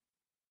off.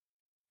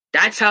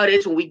 That's how it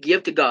is when we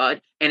give to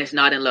God and it's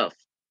not in love.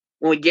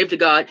 When we give to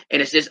God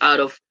and it's just out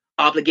of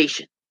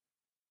obligation.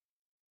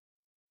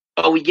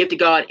 Or we give to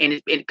God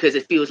and because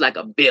it feels like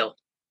a bill.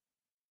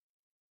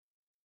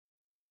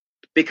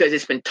 Because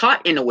it's been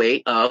taught in a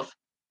way of,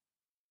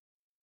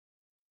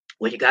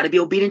 well, you got to be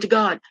obedient to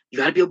God. You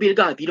got to be obedient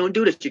to God. If you don't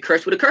do this, you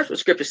curse with a curse. Well,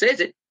 Scripture says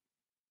it.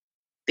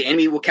 The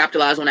enemy will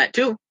capitalize on that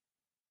too.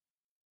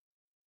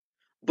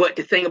 But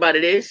the thing about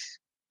it is,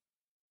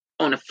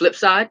 on the flip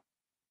side,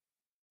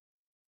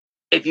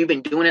 if you've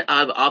been doing it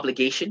out of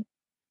obligation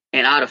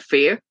and out of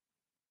fear,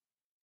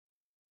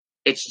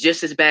 it's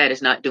just as bad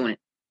as not doing it.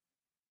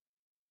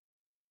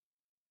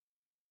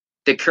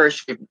 The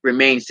curse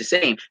remains the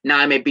same.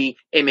 Now it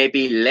may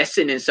be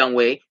lessened in some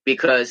way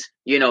because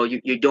you're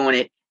doing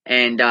it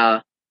and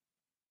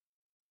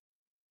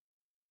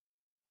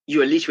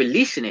you're at least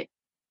releasing it,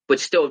 but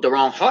still if the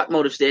wrong heart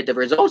motives there, the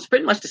result's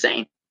pretty much the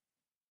same.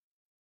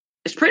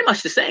 It's pretty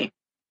much the same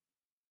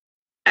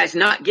as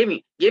not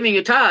giving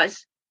your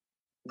tithes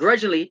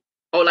grudgingly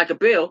or like a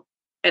bill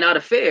and out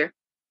of fear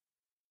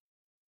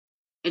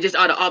and just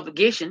out of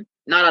obligation,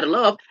 not out of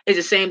love, is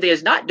the same thing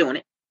as not doing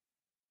it.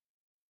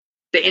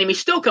 The enemy's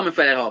still coming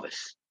for that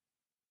harvest.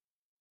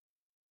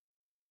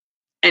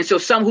 And so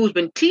some who's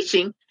been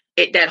teaching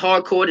that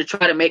hardcore to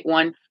try to make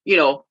one,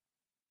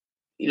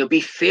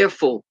 be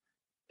fearful.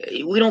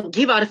 We don't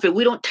give out of fear.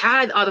 We don't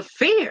tithe out of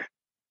fear.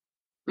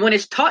 When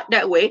it's taught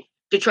that way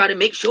to try to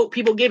make sure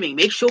people giving,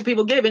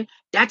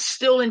 that's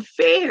still in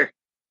fear.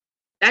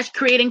 That's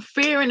creating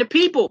fear in the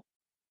people.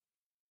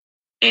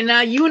 And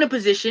now you in a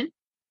position,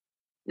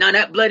 now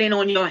that blood ain't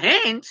on your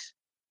hands.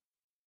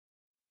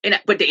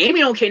 But the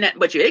enemy don't care nothing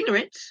but your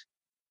ignorance.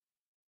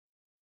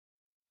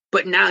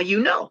 But now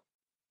you know.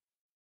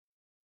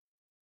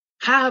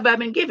 How have I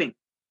been giving?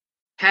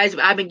 Have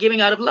I been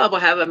giving out of love, or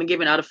have I been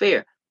giving out of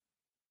fear?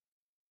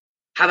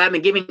 Have I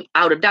been giving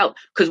out of doubt?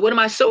 Because what am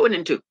I sowing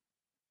into?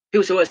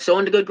 People say, well,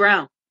 sowing the good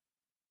ground.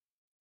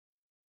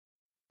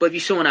 But if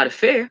you're sowing out of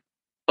fear,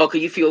 or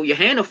because you feel your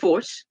hand of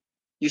force,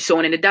 you're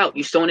sowing into doubt.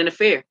 You're sowing into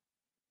fear.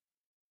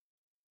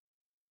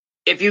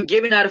 If you're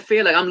giving out of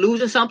fear, like I'm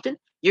losing something,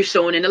 you're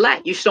sowing into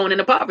lack. You're sowing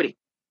into poverty.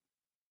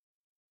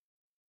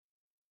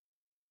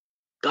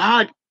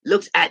 God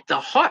looks at the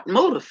heart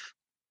motive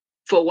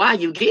for why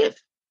you give.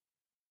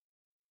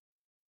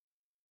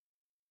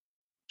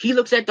 He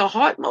looks at the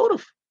heart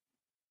motive.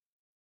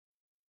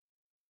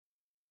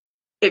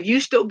 If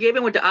you still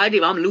giving with the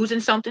idea of I'm losing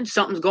something,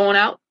 something's going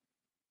out,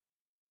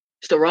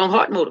 it's the wrong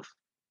heart motive.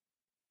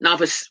 Now,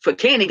 for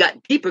Cain, it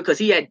got deeper because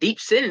he had deep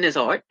sin in his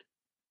heart.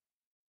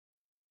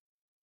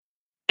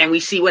 And we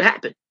see what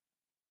happened.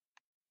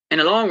 In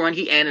the long run,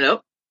 he ended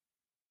up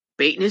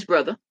baiting his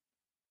brother,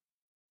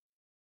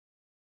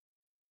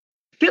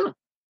 kill him.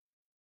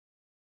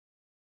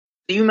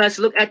 You must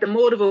look at the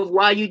motive of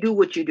why you do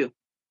what you do.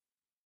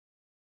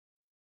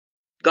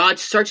 God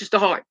searches the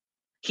heart.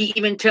 He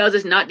even tells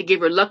us not to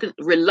give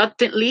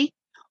reluctantly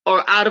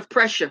or out of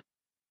pressure.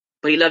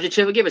 But he loves a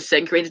cheerful giver.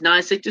 2 Corinthians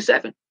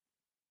 9:6-7.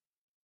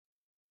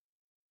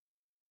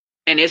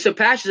 And there's some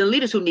pastors and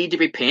leaders who need to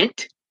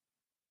repent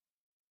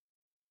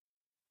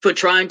for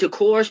trying to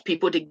coerce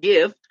people to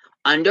give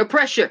under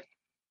pressure.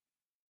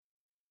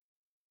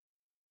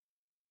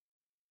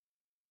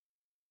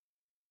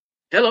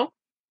 Hello.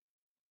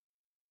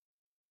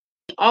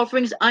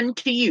 Offerings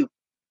unto you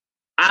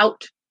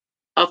out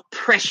of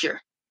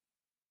pressure,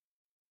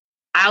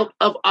 out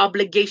of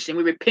obligation.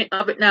 We repent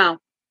of it now.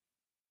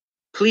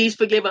 Please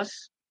forgive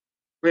us.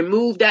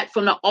 Remove that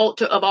from the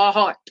altar of our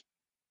heart.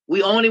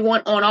 We only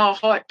want on our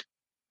heart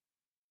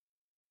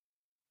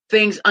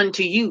things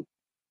unto you,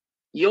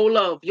 your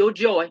love, your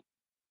joy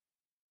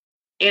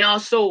in our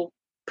soul,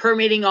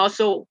 permeating our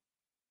soul.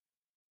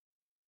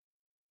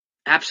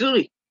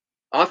 Absolutely.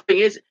 Offering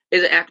is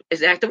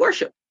an act of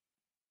worship.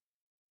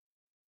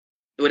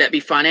 Would that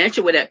be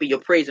financial? Would that be your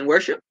praise and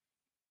worship?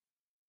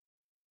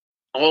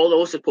 All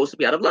those are supposed to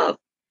be out of love.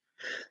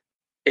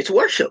 It's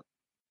worship.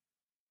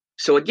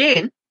 So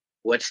again,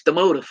 what's the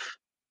motive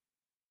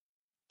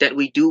that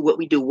we do what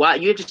we do? Why?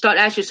 You have to start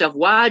asking yourself,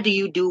 why do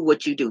you do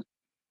what you do?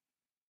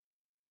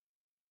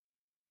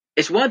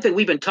 It's one thing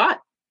we've been taught.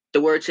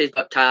 The word says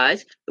about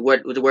tithes. The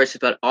word says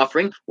about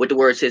offering. What the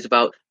word says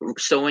about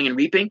sowing and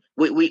reaping.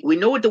 We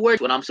know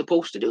what I'm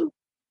supposed to do.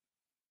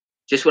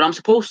 Just what I'm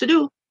supposed to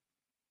do.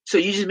 So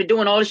you just been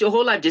doing all this your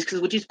whole life just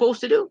because what you're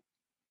supposed to do.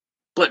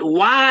 But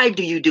why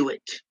do you do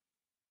it?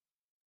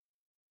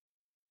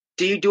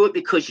 Do you do it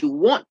because you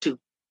want to?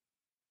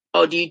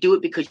 Or do you do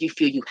it because you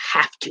feel you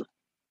have to?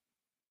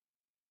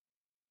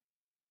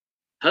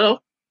 Hello?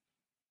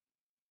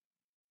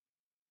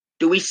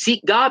 Do we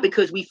seek God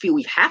because we feel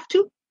we have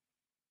to?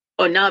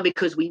 Or now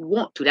because we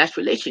want to? That's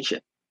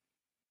relationship.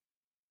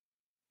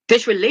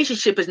 This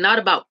relationship is not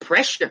about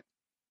pressure.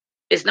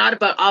 It's not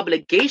about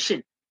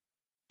obligation.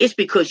 It's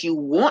because you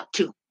want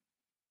to.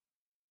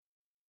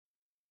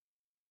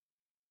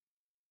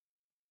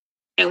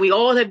 And we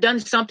all have done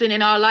something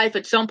in our life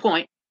at some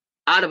point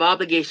out of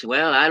obligation.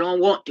 Well, I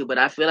don't want to, but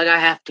I feel like I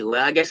have to.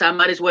 Well, I guess I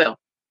might as well.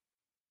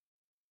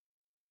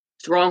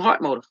 It's the wrong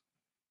heart motive.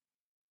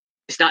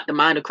 It's not the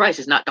mind of Christ.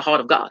 It's not the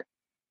heart of God.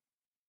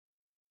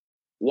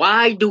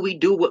 Why do we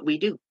do what we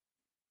do?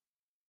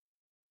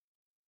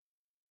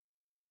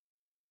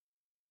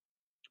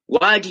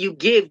 Why do you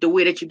give the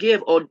way that you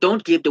give or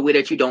don't give the way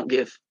that you don't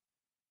give?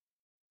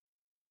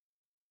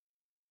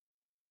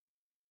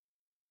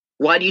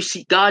 Why do you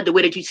seek God the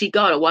way that you seek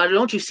God? Or why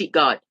don't you seek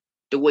God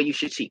the way you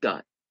should seek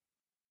God?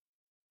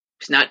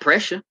 It's not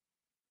pressure.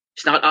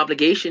 It's not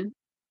obligation.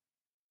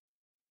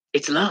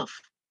 It's love.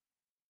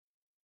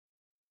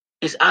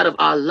 It's out of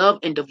our love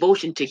and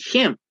devotion to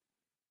Him.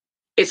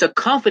 It's a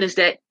confidence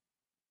that,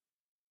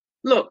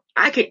 look,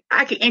 I can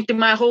empty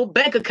my whole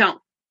bank account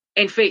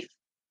in faith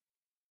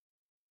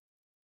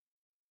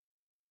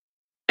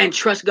and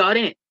trust God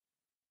in it.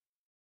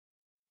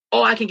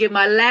 Or I can give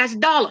my last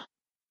dollar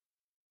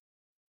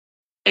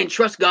and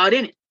trust God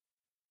in it.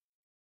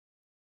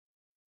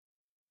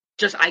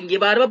 Just I can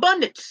give out of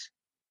abundance.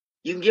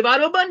 You can give out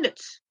of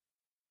abundance.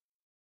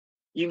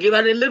 You can give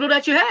out of the little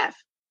that you have.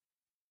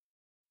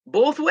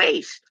 Both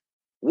ways.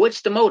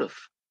 What's the motive?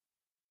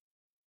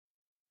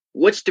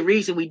 What's the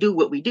reason we do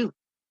what we do?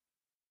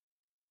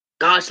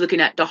 God's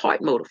looking at the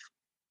heart motive.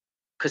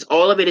 Because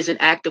all of it is an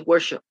act of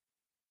worship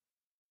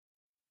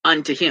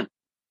unto Him.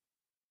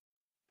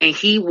 And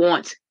he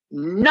wants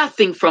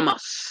nothing from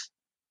us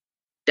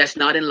that's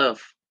not in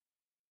love.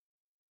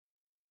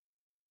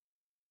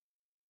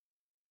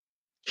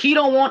 He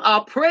don't want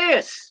our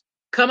prayers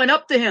coming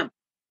up to him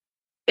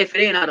if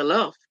it ain't out of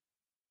love.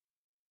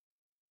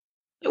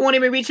 It won't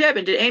even reach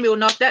heaven. The enemy will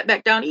knock that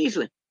back down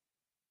easily.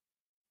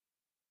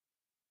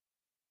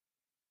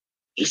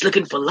 He's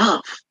looking for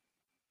love.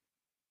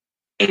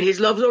 And his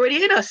love's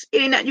already in us.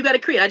 It ain't that you got to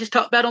create. I just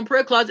talked about on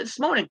Prayer Closet this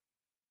morning.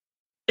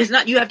 It's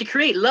not you have to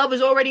create. Love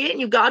is already in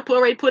you. God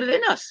already put it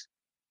in us.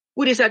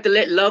 We just have to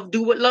let love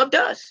do what love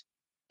does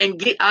and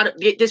get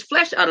this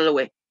flesh out of the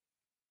way.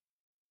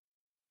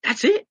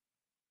 That's it.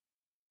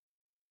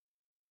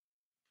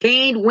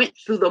 Cain went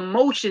through the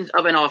motions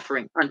of an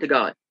offering unto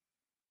God,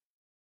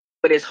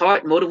 but his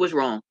heart motive was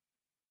wrong.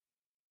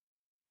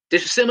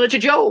 This is similar to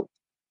Job.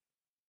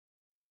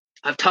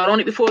 I've taught on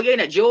it before again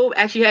that Job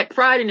actually had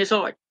pride in his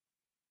heart.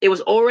 It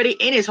was already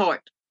in his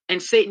heart,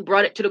 and Satan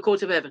brought it to the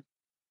courts of heaven.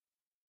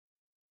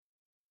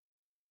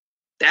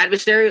 The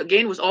adversary,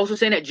 again, was also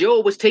saying that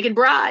Job was taking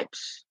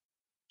bribes.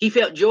 He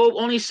felt Job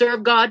only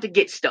served God to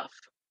get stuff.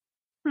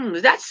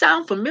 Does that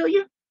sound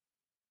familiar?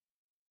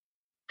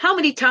 How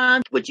many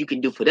times what you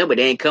can do for them, but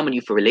they ain't coming to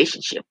you for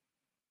relationship?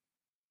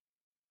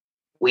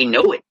 We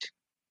know it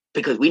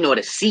because we know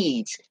the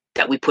seeds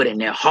that we put in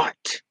their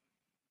heart.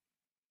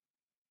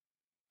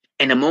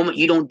 And the moment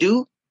you don't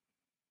do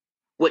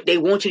what they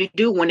want you to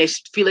do when they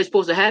feel they're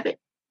supposed to have it,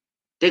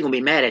 they're going to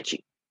be mad at you.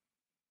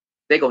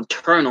 They're going to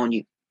turn on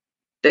you.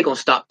 They're going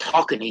to stop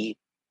talking to you.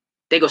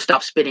 They're going to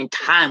stop spending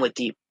time with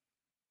you.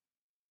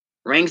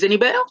 Rings any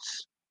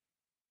bells?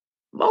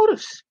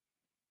 Motives.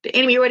 The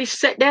enemy already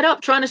set that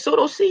up, trying to sow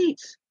those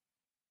seeds.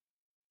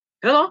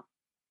 Hello?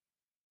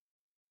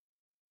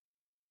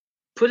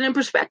 Put it in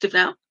perspective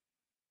now.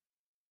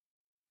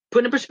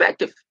 Put it in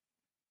perspective.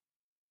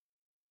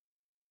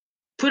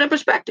 Put it in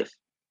perspective.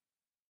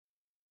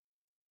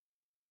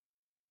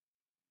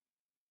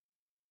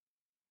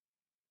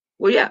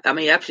 Well, yeah, I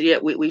mean, actually, yeah,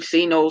 we've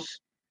seen those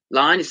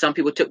lines. Some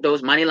people took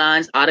those money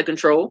lines out of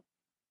control,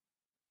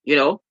 you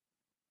know,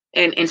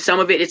 and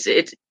some of it,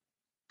 it's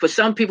for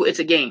some people, it's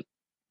a game,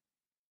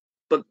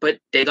 but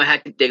they're gonna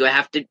have to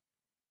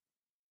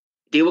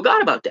deal with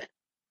God about that.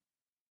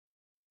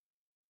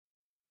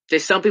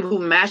 There's some people who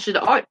master the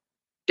art.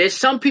 There's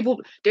some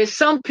people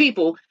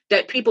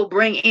that people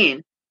bring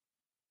in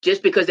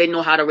just because they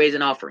know how to raise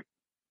an offering.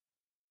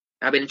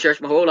 I've been in church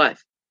my whole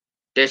life.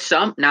 There's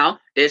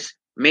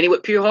many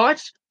with pure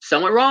hearts,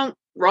 some with wrong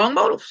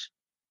motives.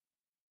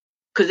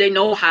 Because they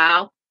know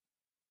how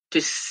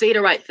to say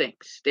the right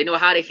things. They know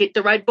how to hit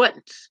the right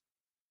buttons.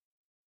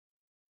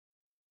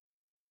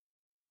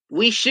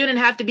 We shouldn't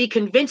have to be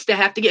convinced to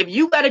have to give. If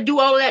you got to do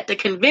all of that to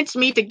convince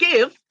me to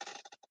give,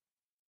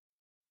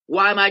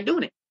 why am I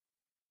doing it?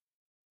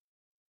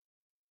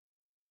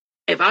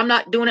 If I'm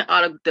not doing it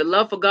out of the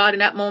love for God in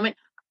that moment,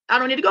 I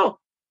don't need to go.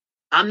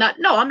 I'm not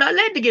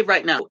led to give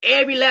right now.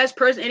 Every last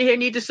person in here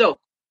needs to sow.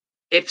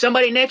 If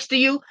somebody next to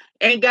you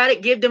ain't got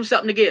it, give them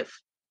something to give.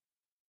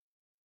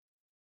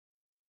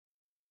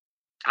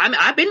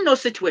 I've been in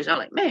those situations. I'm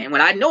like, man, when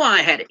I know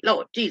I had it,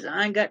 Lord Jesus,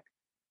 I ain't got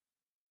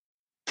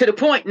to the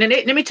point. And then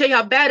let me tell you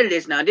how bad it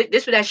is now.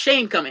 This was that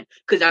shame coming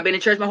because I've been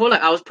in church my whole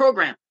life. I was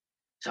programmed.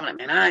 So I'm like,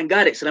 man, I ain't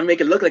got it. So let me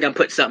make it look like I'm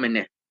putting something in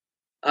there.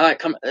 All right,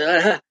 come.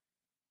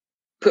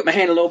 Put my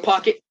hand in a little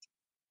pocket.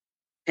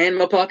 Hand in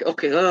my pocket.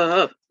 Okay,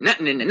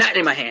 nothing in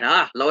my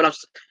hand. Lord, I'm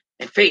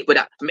in faith. But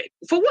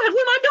for what?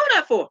 What am I doing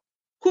that for?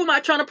 Who am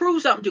I trying to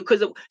prove something to?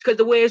 Because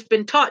the way it's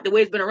been taught, the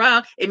way it's been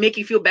around, it make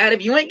you feel bad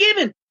if you ain't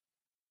giving.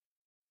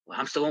 Well,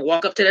 I'm still gonna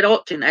walk up to that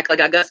altar and act like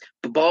I got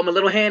ball my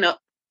little hand up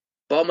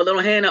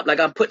like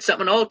I'm putting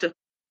something on the altar.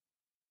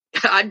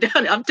 I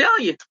done it. I'm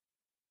telling you.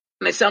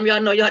 I mean, some of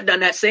y'all know y'all done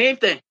that same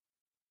thing.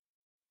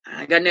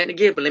 I ain't got nothing to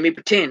give, but let me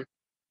pretend.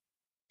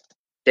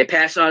 They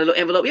pass on a little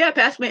envelope. Yeah,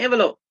 pass me an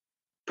envelope.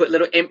 Put a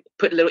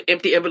little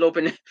empty envelope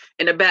in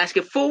the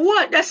basket. For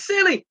what? That's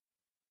silly.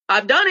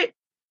 I've done it.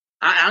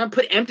 I don't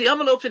put empty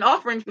envelopes in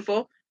offerings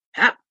before.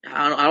 I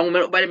don't want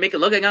nobody to make it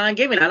look like I ain't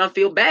giving. I don't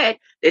feel bad.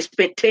 They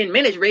spent 10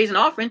 minutes raising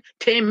offering,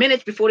 10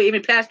 minutes before they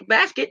even passed the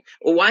basket.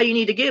 Or why you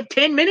need to give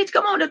 10 minutes?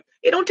 Come on,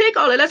 it don't take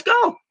all that. Let's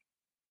go.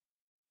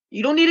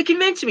 You don't need to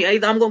convince me.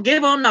 Either I'm going to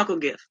give or I'm not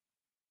going to give.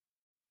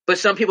 But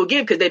some people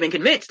give because they've been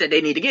convinced that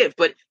they need to give.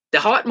 But the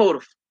heart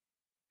motive,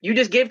 you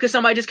just give because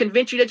somebody just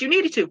convinced you that you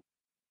needed to.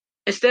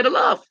 Instead of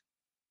love.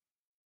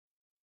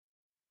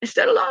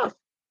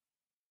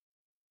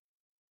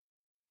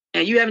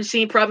 And you haven't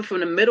seen probably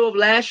from the middle of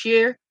last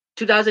year,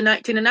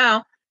 2019 and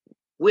now,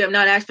 we have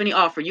not asked for any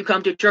offer. You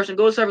come to church and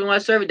go serve and want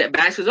to serve it. That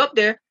basket's up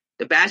there.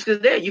 The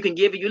basket's there. You can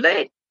give if you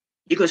led.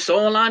 You can sow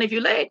online if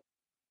you led.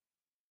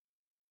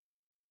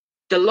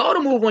 The Lord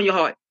will move on your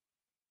heart.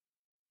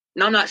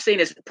 Now, I'm not saying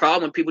it's a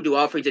problem when people do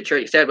offerings at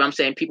church, etc., but I'm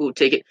saying people who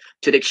take it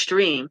to the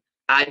extreme.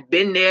 I've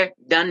been there,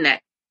 done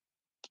that.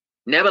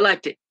 Never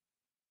liked it.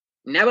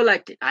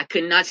 I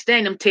could not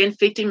stand them 10,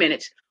 15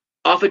 minutes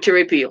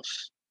offertory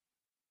appeals.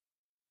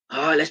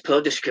 Oh, let's pull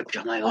up the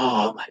scripture. I'm like,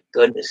 oh my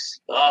goodness.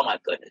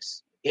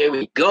 Here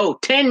we go.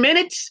 10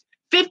 minutes?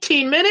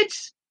 15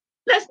 minutes?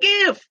 Let's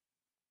give.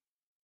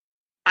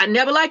 I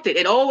never liked it.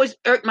 It always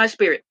irked my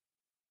spirit.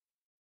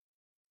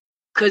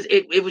 Because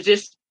it was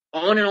just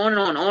on and on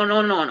and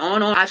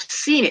on. I've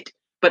seen it.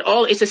 But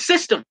it's a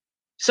system.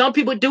 Some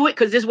people do it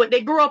because this is what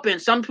they grew up in.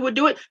 Some people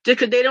do it just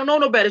because they don't know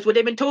no better. It's what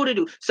they've been told to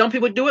do. Some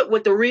people do it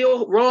with the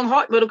real wrong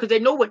heart motive because they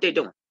know what they're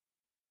doing.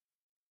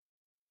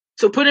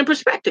 So put in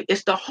perspective,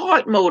 it's the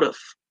heart motive.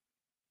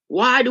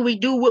 Why do we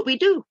do what we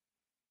do?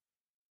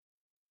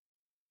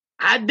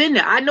 I've been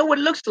there. I know what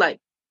it looks like.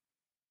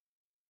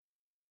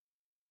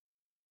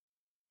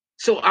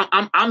 So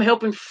I'm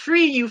helping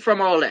free you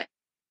from all that.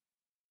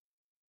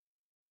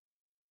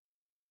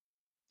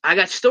 I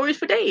got stories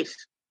for days.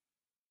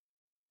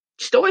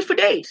 Stories for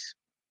days.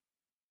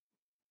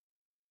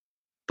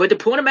 But the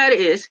point of the matter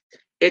is,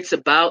 it's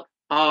about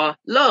our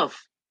love.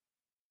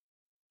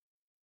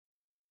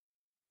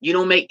 You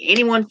don't make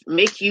anyone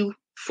make you,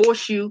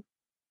 force you,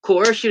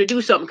 coerce you to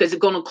do something because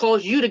it's going to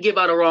cause you to give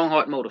out a wrong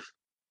heart motive.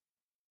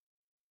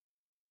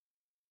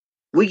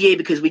 We gave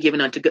because we given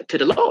unto to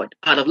the Lord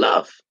out of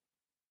love.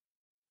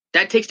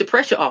 That takes the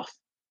pressure off.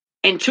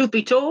 And truth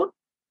be told,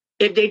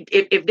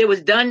 if there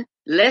was done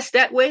less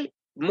that way,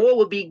 more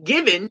would be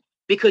given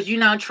because you're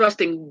now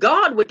trusting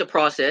God with the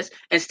process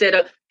instead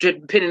of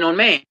depending on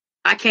man.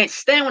 I can't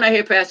stand when I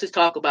hear pastors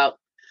talk about,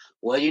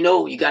 well,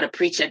 you got to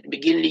preach at the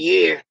beginning of the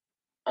year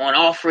on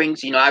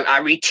offerings. I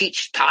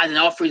reteach tithes and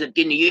offerings at the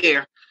beginning of the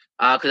year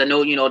because I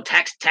know,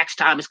 tax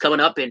time is coming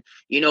up and,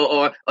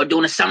 or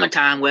during the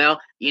summertime,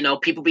 well,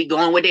 people be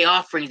going with their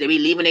offerings. They be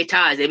leaving their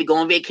tithes. They be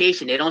going on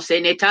vacation. They don't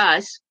send their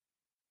tithes.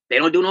 They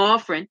don't do no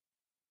offering.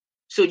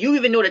 So you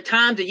even know the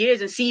times, the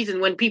years and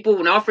seasons when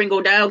offering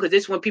go down because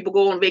this is when people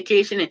go on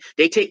vacation and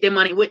they take their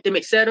money with them,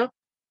 etc.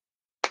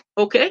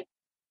 Okay.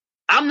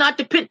 I'm not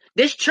dependent.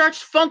 This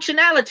church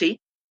functionality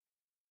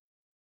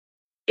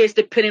is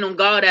depending on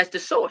God as the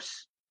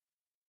source,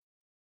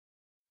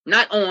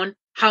 not on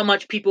how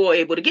much people are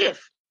able to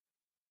give.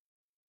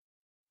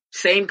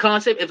 Same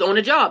concept if on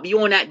a job.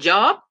 You on that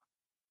job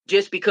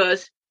just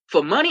because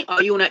for money,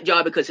 or you on that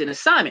job because it's an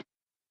assignment?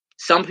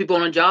 Some people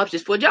on jobs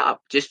just for a job,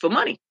 just for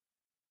money.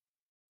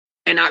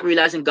 And not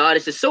realizing God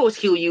is the source,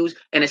 he'll use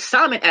an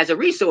assignment as a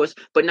resource,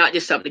 but not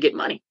just something to get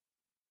money.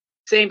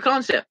 Same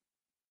concept.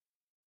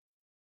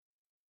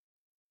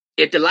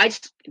 If the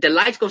lights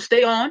gonna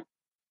stay on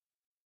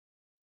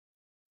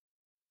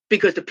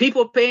because the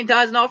people are paying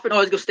tithes and offering,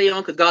 or it's gonna stay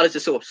on because God is the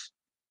source.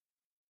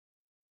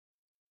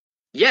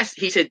 Yes,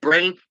 he said,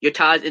 bring your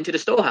tithes into the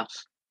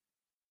storehouse.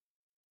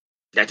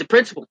 That's a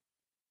principle.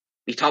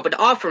 He's talking about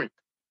the offering.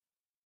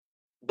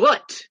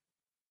 But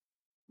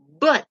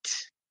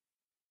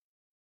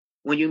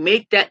when you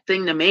make that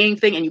thing the main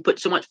thing and you put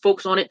so much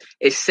focus on it,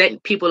 it's setting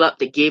people up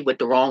to give with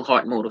the wrong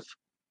heart motive.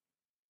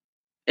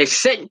 It's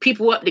setting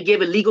people up to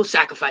give illegal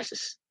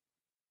sacrifices.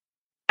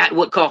 At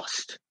what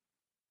cost?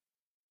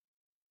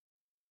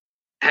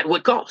 At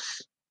what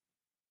cost?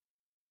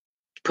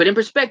 Put in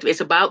perspective,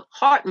 it's about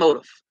heart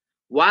motive.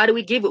 Why do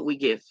we give what we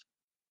give?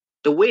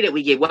 The way that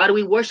we give. Why do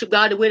we worship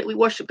God the way that we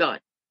worship God?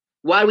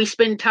 Why do we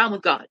spend time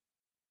with God?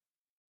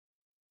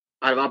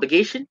 Out of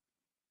obligation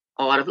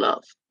or out of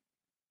love?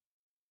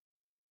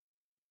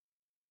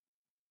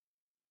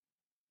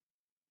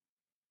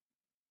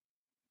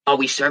 Are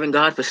we serving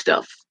God for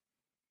stuff?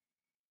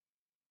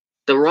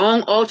 The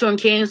wrong altar in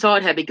Cain's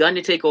heart had begun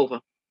to take over.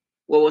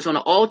 What was on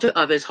the altar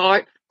of his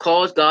heart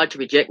caused God to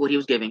reject what he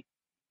was giving.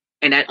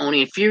 And that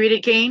only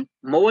infuriated Cain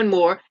more and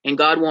more, and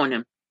God warned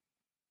him.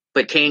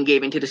 But Cain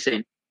gave into the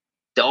sin.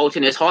 The altar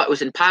in his heart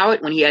was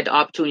empowered when he had the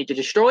opportunity to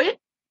destroy it.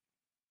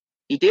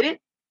 He didn't.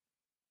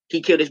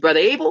 He killed his brother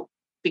Abel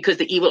because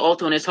the evil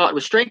altar in his heart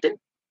was strengthened.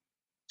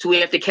 So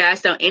we have to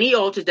cast down any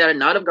altars that are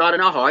not of God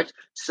in our hearts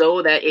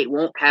so that it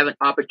won't have an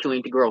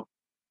opportunity to grow.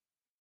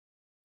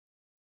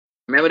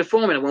 Remember the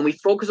formula. When we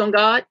focus on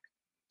God,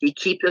 he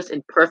keeps us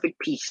in perfect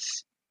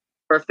peace,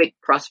 perfect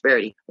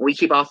prosperity. When we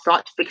keep our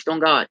thoughts fixed on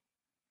God,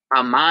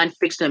 our mind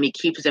fixed on him, he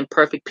keeps us in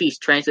perfect peace,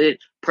 translated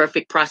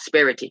perfect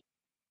prosperity.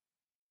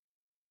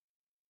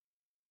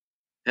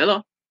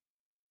 Hello.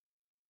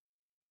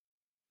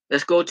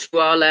 Let's go to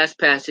our last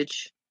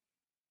passage,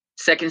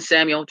 2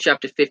 Samuel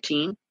chapter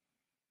 15,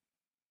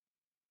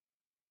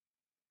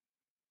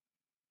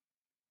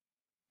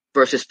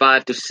 verses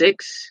 5 to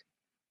 6,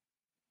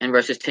 and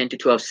verses 10 to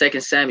 12. 2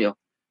 Samuel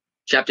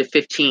chapter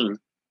 15,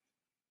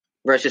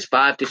 verses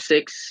 5 to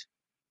 6,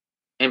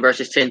 and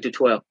verses 10 to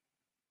 12.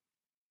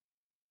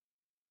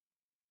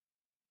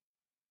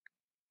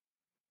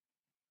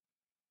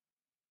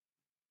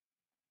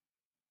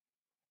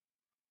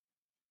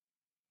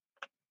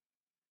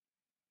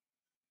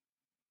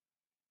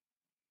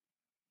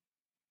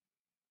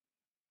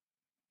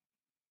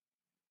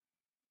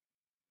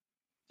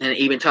 And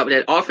even top of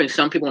that offering,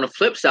 some people on the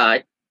flip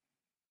side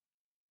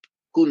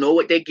who know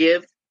what they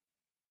give,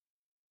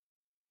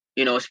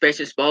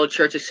 especially small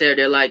churches here,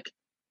 they're like,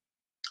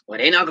 well,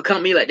 they not gonna come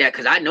to me like that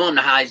because I know I'm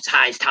the highest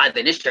tithe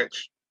in this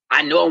church.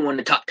 I know I'm one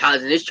of the top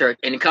tithes in this church.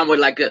 And they come with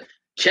like a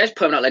chest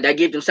puffing out like that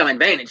gives them some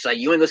advantage. Like,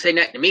 you ain't gonna say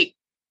nothing to me.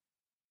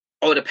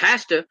 Or the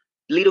pastor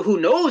leader who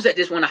knows that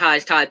this one of the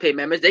highest tithe pay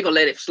members, they're going to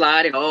let it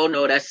slide. And, oh,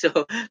 no, that's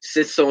so.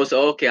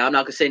 Okay, I'm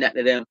not going to say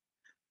nothing to them.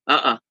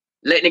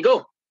 Letting it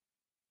go.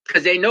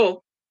 Because they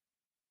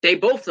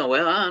both know,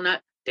 well,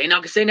 they're not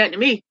going to say nothing to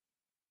me.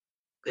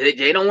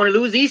 They don't want to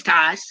lose these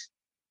ties.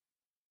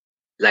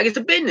 Like, it's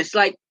a business.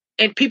 Like,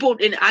 and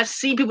I've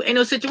seen people in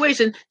those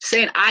situations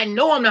saying, I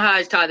know I'm the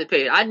highest tithe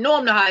paid. I know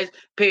I'm the highest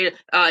paid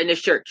in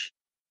this church.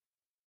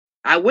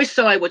 I wish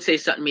somebody would say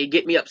something to me,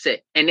 get me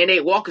upset. And then they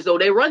walk as though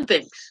they run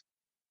things.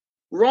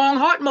 Wrong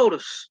heart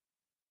motives.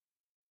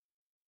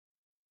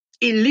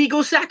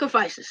 Illegal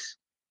sacrifices.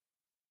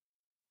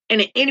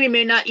 And the enemy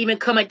may not even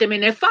come at them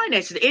in their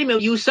finances. The enemy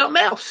will use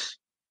something else.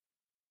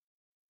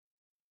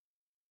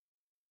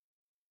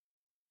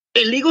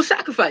 Illegal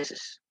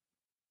sacrifices.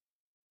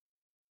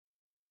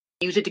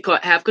 Use it to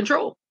have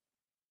control.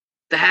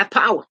 To have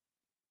power.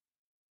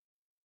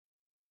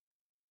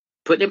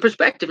 Put it in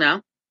perspective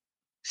now.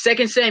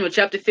 2 Samuel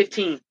chapter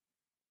 15.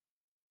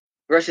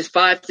 Verses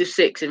 5 to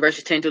 6 and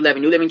verses 10 to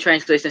 11. New Living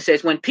Translation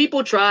says, when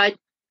people tried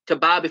to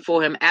bow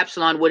before him,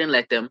 Absalom wouldn't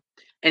let them.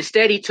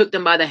 Instead, he took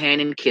them by the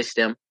hand and kissed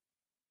them.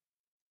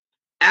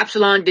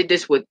 Absalom did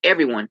this with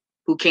everyone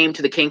who came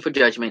to the king for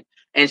judgment,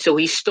 and so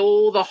he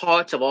stole the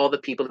hearts of all the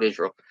people of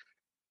Israel.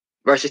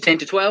 Verses 10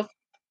 to 12.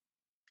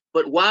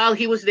 But while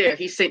he was there,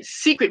 he sent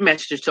secret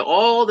messengers to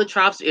all the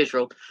tribes of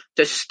Israel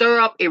to stir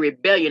up a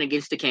rebellion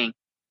against the king.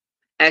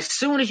 As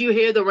soon as you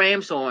hear the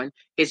ram's horn,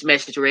 his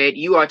message read,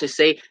 you are to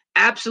say,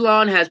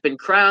 Absalom has been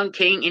crowned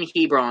king in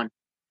Hebron.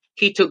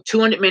 He took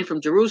 200 men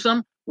from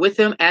Jerusalem with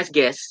him as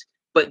guests,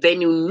 but they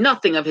knew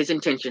nothing of his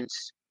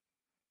intentions.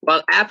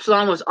 While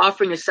Absalom was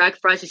offering the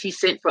sacrifices, he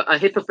sent for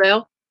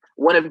Ahithophel,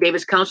 one of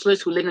David's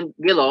counselors who lived in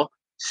Gilgal.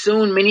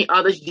 Soon many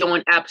others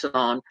joined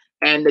Absalom,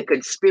 and the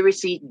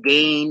conspiracy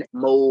gained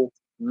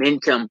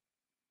momentum.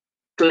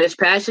 So in this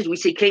passage, we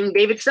see King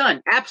David's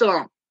son,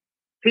 Absalom.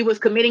 He was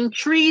committing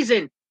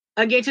treason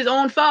against his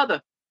own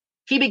father.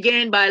 He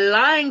began by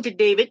lying to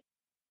David,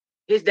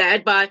 his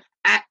dad, by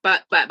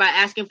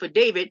asking for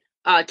David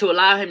to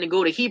allow him to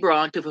go to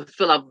Hebron to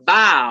fulfill a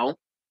vow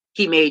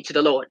he made to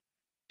the Lord.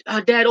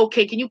 Dad,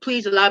 okay, can you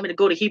please allow me to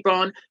go to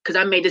Hebron? Because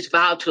I made this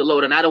vow to the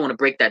Lord and I don't want to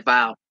break that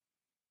vow.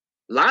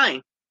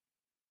 Lying.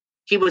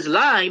 He was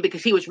lying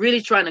because he was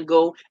really trying to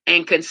go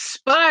and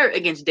conspire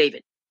against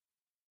David.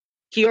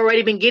 He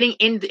already been getting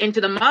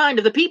into the mind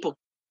of the people.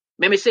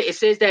 Remember, it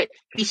says that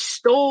he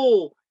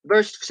stole,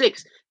 verse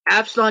 6,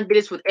 Absalom did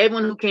this with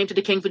everyone who came to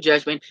the king for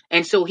judgment,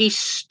 and so he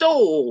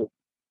stole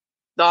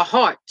the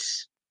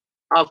hearts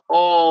of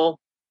all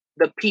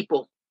the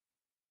people.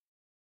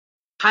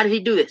 How did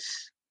he do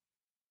this?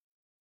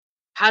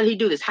 How did he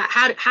do this?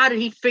 How did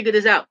he figure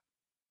this out?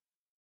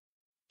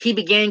 He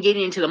began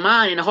getting into the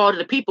mind and the heart of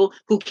the people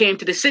who came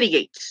to the city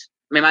gates.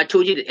 Remember, I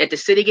told you that at the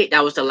city gate,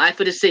 that was the life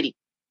of the city.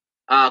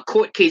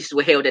 Court cases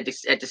were held at the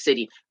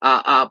city.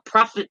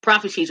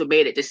 Prophecies were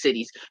made at the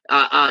cities.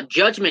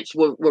 Judgments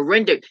were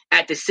rendered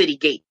at the city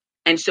gate.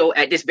 And so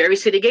at this very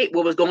city gate,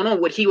 what was going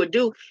on, what he would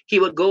do, he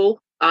would go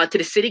to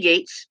the city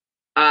gates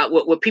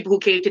with people who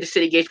came to the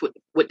city gates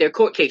with their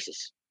court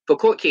cases. For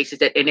court cases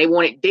and they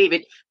wanted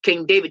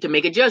King David to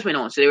make a judgment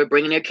on. So they were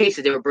bringing their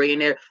cases. They were bringing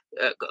their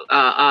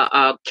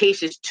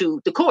cases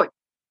to the court.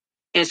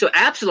 And so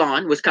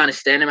Absalom was kind of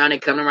standing around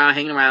and coming around,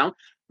 hanging around,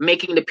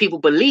 making the people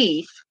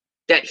believe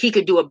that he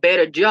could do a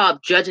better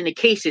job judging the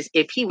cases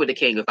if he were the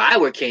king. If I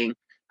were king,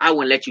 I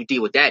wouldn't let you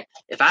deal with that.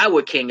 If I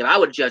were king, if I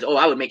would judge,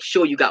 I would make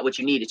sure you got what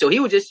you needed. So he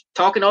was just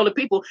talking to all the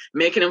people,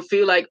 making them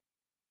feel like,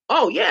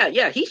 oh,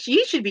 yeah, he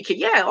should be king.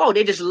 Yeah,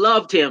 they just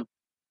loved him.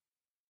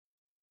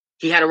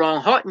 He had a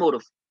wrong heart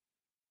motive.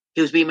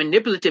 He was being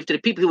manipulative to the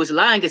people. He was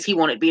lying because he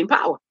wanted to be in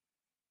power.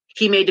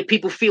 He made the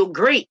people feel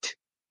great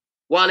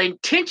while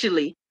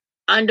intentionally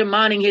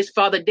undermining his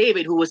father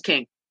David, who was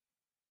king.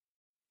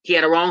 He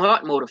had a wrong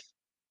heart motive.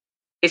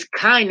 His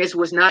kindness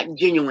was not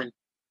genuine.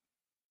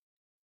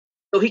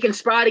 So he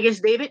conspired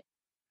against David,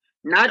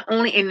 not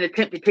only in an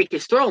attempt to take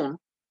his throne,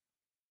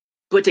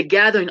 but to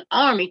gather an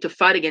army to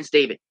fight against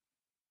David.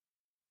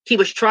 He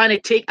was trying to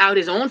take out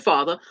his own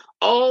father,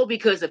 all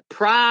because of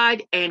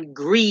pride and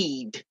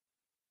greed.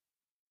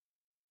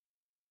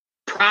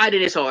 Pride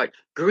in his heart,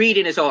 greed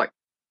in his heart.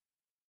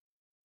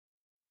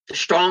 The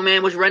strong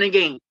man was running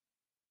game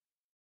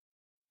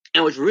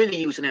and was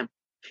really using him.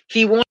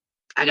 He wanted,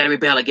 I got to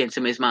rebel against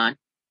him in his mind.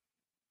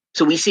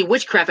 So we see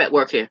witchcraft at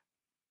work here.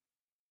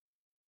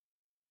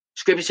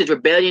 Scripture says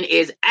rebellion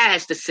is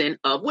as the sin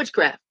of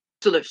witchcraft.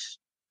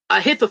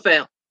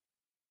 Ahithophel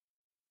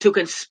to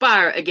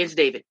conspire against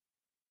David.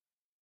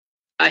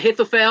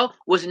 Ahithophel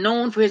was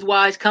known for his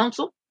wise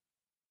counsel.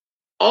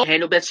 All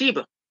handled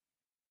Bathsheba,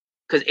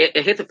 because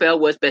Ahithophel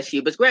was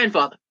Bathsheba's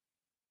grandfather.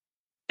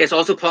 It's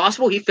also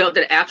possible he felt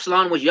that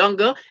Absalom was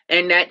younger,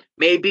 and that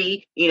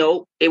maybe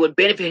it would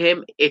benefit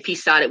him if he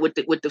sided with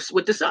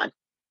the son.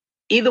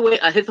 Either way,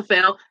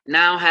 Ahithophel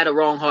now had a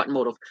wrong heart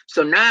motive.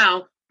 So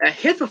now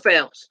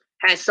Ahithophel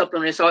had something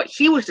on his heart.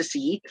 He was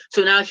deceived.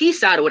 So now he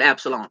sided with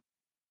Absalom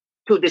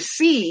to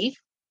deceive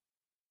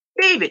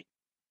David.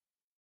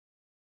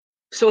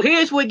 So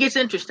here's where it gets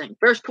interesting.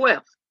 Verse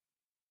 12.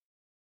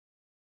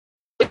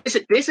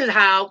 This is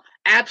how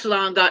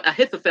Absalom got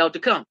Ahithophel to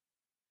come.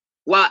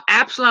 While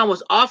Absalom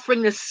was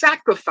offering the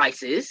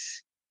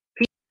sacrifices,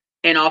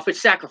 and offered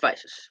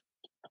sacrifices.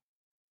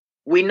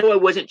 We know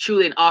it wasn't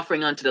truly an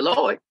offering unto the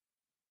Lord.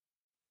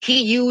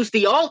 He used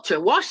the altar.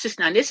 Watch this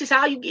now. This is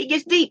how it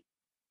gets deep.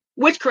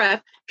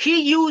 Witchcraft.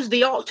 He used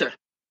the altar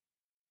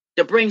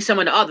to bring some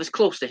of the others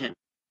close to him.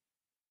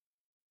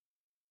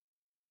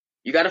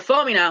 You got to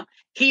follow me now.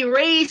 He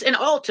raised an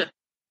altar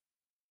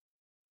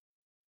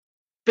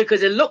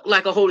because it looked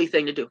like a holy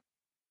thing to do.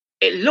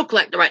 It looked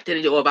like the right thing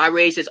to do. If I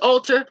raise this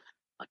altar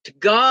to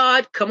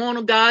God, come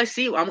on, guys.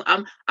 See,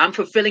 I'm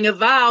fulfilling a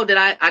vow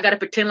that I got to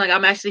pretend like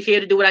I'm actually here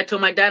to do what I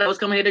told my dad I was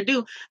coming here to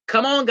do.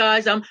 Come on,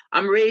 guys. I'm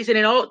raising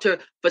an altar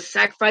for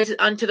sacrifices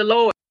unto the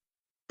Lord.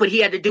 But he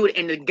had to do it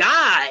in the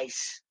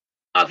guise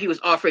of he was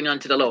offering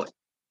unto the Lord.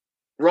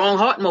 Wrong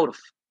heart motive.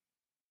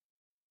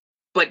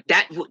 But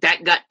that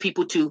got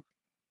people to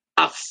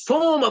a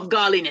form of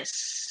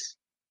godliness,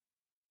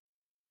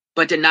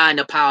 but denying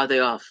the power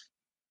thereof.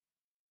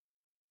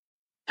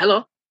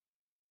 Hello?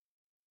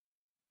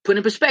 Put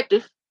in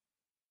perspective.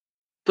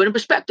 Put in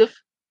perspective.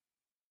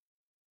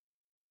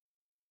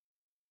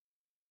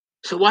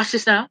 So watch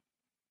this now.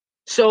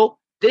 So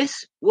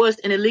this was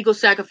an illegal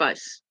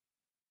sacrifice.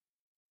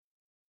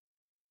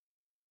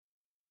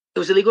 It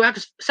was illegal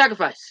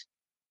sacrifice.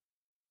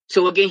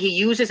 So again, he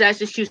used this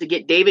as an excuse to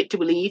get David to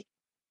believe,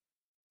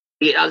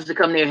 to get others to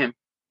come near him.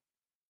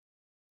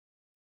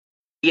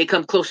 He had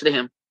come closer to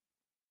him.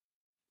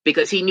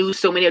 Because he knew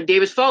so many of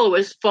David's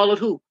followers followed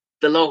who?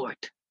 The Lord.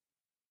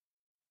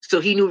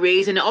 So he knew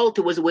raising the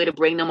altar was a way to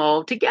bring them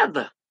all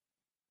together.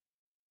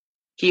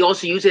 He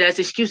also used it as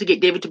an excuse to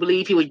get David to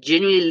believe he was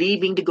genuinely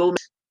leaving to go.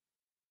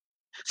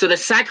 So the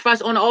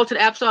sacrifice on the altar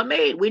that Absalom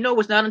made, we know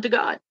was not unto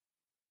God.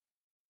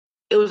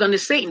 It was unto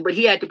Satan, but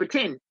he had to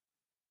pretend.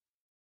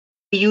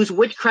 He used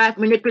witchcraft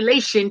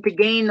manipulation to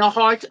gain the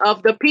hearts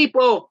of the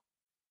people.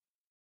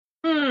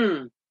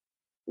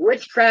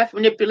 Witchcraft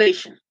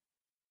manipulation.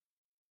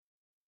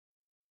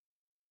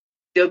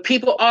 There are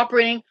people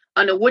operating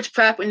under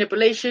witchcraft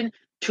manipulation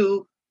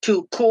to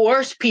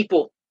coerce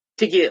people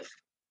to give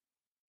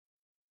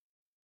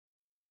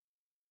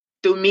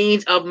through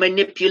means of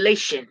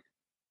manipulation.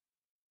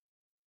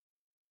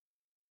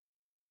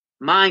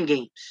 Mind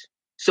games.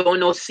 Sowing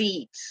those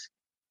seeds.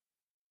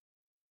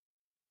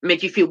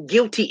 Make you feel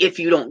guilty if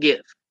you don't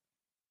give.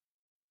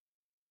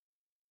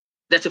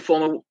 That's a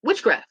form of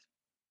witchcraft.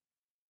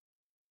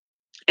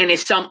 And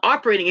there's some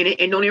operating in it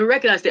and don't even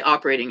recognize they're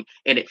operating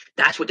in it.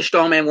 That's what the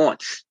strong man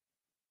wants.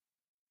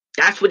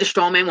 That's what the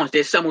strong man wants.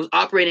 There's someone who's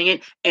operating in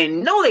it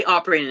and know they're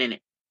operating in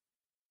it.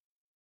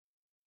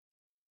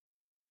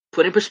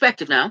 Put in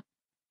perspective now.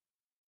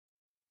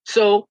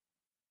 So,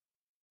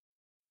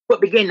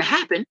 what began to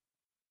happen,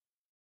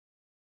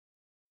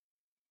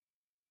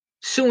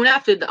 soon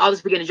after, the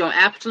others began to join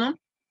Absalom,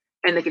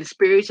 and the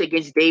conspiracy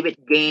against David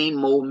gained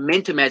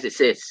momentum, as it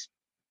says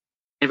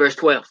in verse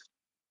 12.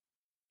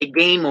 It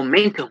gained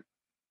momentum.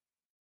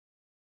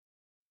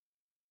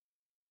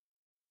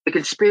 The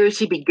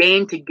conspiracy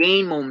began to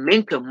gain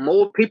momentum.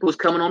 More people was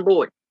coming on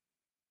board.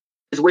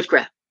 It's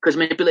witchcraft, because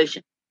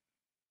manipulation.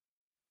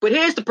 But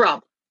here's the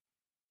problem.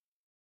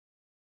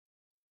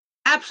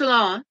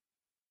 Absalom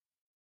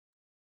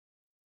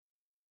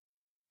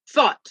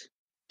thought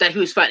that he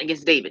was fighting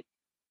against David.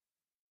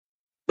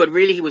 But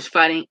really he was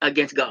fighting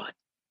against God.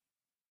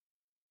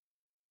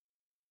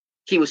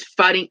 He was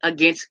fighting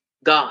against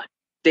God.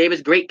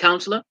 David's great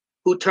counselor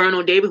who turned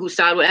on David, who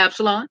sided with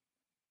Absalom.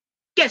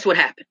 Guess what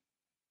happened?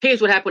 Here's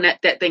what happened when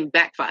that thing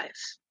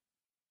backfires.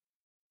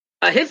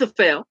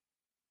 Ahithophel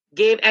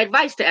gave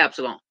advice to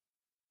Absalom.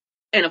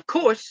 And of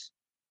course,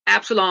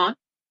 Ahithophel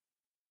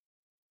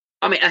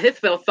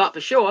thought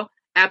for sure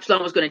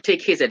Absalom was going to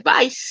take his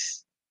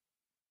advice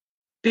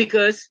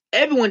because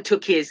everyone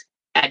took his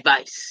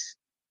advice.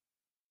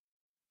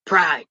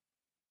 Pride.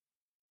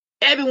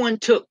 Everyone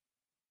took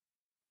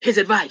his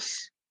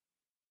advice.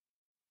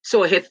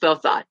 So Ahithophel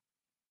thought.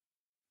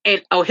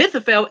 And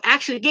Ahithophel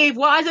actually gave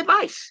wise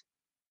advice.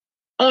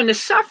 On the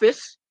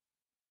surface,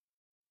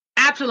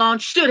 Absalom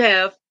should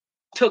have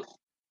took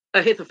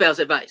Ahithophel's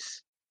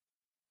advice.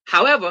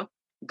 However,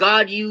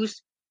 God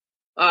used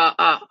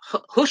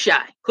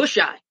Hushai,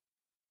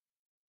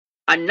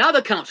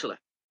 another counselor,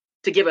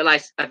 to give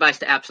advice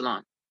to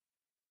Absalom.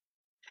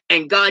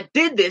 And God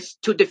did this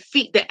to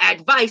defeat the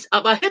advice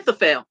of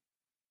Ahithophel,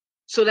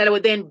 so that it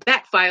would then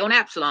backfire on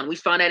Absalom. We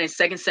found that in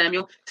 2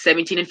 Samuel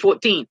 17 and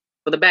 14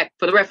 for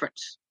the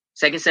reference.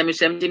 2 Samuel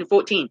 17 and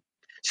 14.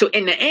 So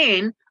in the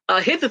end,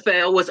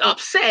 Ahithophel was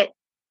upset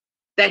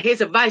that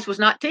his advice was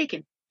not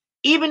taken,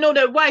 even though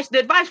the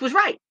advice was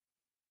right.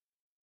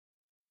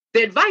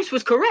 The advice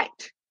was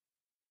correct.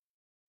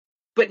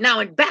 But now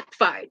it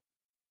backfired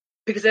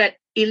because of that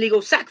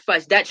illegal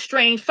sacrifice, that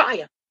strange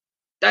fire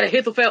that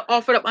Ahithophel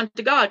offered up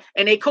unto God,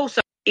 and they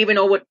co-signed, even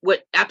though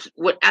what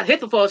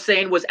Ahithophel was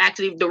saying was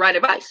actually the right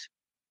advice.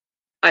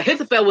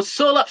 Ahithophel was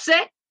so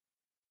upset,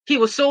 he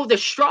was so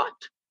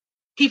distraught,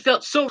 he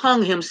felt so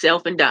hung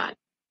himself and died.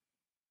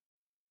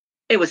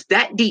 It was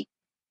that deep.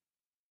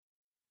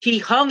 He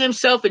hung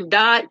himself and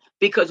died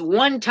because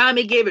one time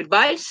he gave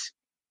advice,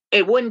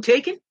 it wasn't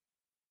taken.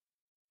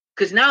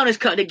 Because now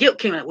the guilt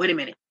came out. Wait a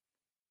minute.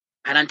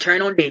 I done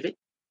turned on David.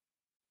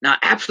 Now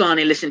Absalom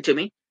ain't listened to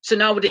me. So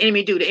now what the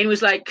enemy do? The enemy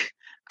was like,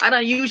 I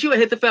done use you,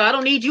 Ahithophel. I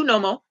don't need you no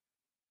more.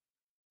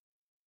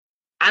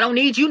 I don't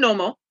need you no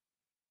more.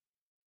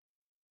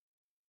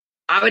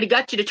 I already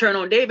got you to turn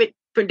on David.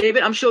 For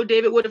David, I'm sure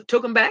David would have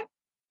took him back.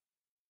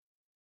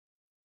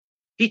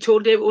 He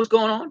told David what was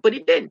going on, but he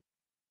didn't.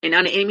 And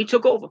now the enemy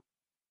took over.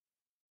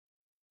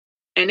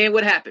 And then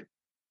what happened?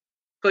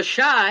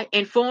 Hushai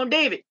informed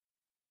David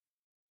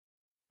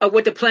of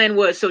what the plan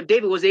was, so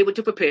David was able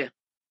to prepare.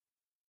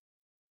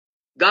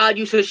 God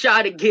used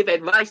Hushai to give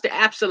advice to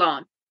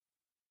Absalom.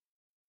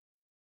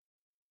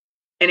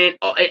 And then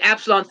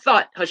Absalom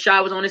thought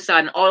Hushai was on his side,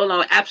 and all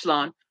along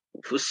Absalom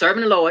was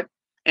serving the Lord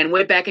and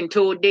went back and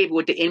told David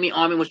what the enemy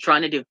army was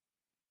trying to do.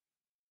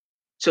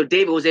 So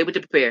David was able to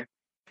prepare.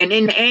 And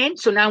in the end,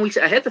 so now we see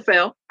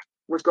Ahithophel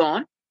was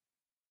gone.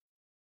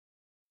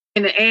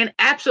 In the end,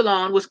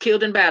 Absalom was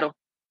killed in battle.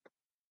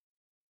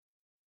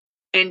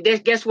 And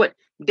guess what?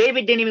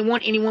 David didn't even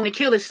want anyone to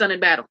kill his son in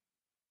battle.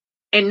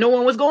 And no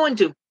one was going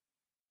to.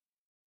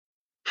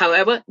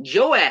 However,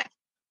 Joab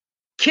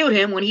killed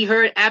him when he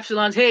heard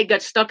Absalom's head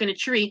got stuck in a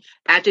tree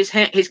after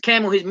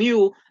his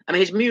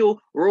mule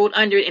rolled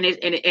under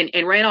it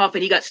and ran off,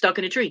 and he got stuck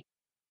in a tree.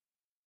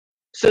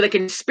 So the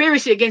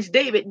conspiracy against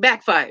David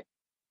backfired,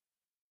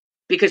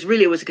 because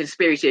really it was a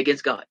conspiracy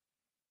against God.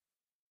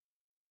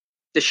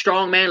 The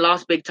strong man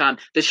lost big time.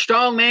 The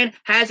strong man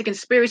has a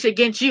conspiracy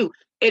against you.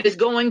 It is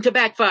going to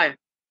backfire.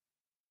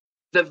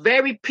 The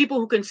very people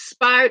who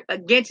conspired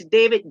against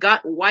David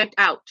got wiped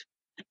out.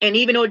 And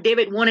even though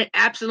David wanted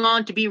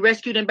Absalom to be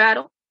rescued in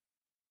battle,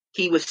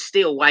 he was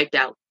still wiped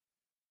out.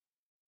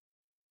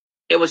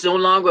 It was no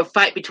longer a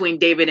fight between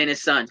David and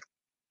his son,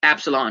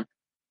 Absalom.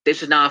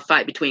 This was now a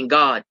fight between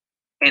God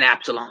and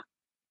Absalom.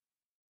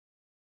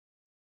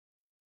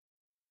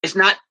 It's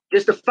not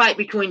just a fight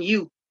between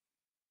you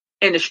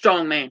and the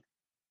strong man,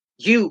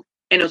 you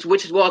and those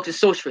witches, warlocks, and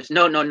sorcerers.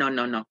 No.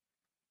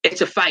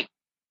 It's a fight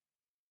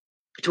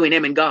between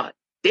them and God.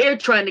 They're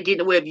trying to get in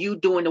the way of you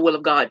doing the will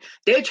of God.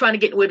 They're trying to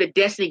get in the way of the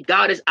destiny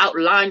God has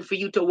outlined for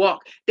you to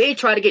walk. They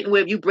try to get in the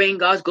way of you bringing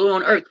God's glory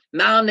on earth.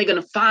 Now they're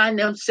going to find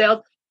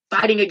themselves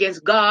fighting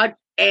against God,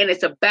 and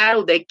it's a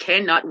battle they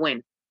cannot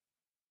win.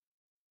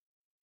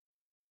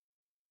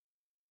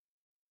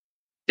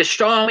 The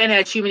strong man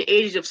has human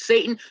agents of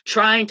Satan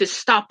trying to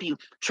stop you,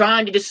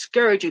 trying to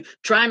discourage you,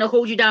 trying to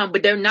hold you down,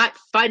 but they're not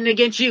fighting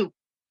against you.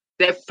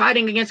 They're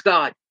fighting against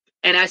God.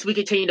 And as we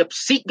continue to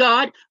seek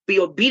God, be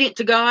obedient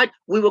to God,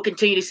 we will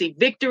continue to see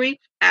victory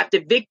after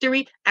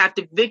victory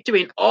after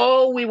victory. And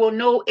all we will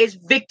know is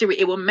victory.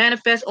 It will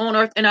manifest on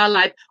earth in our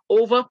life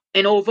over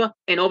and over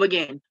and over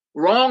again.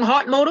 Wrong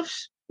heart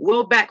motives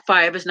will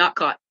backfire if it's not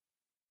caught.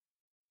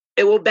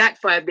 It will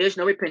backfire if there's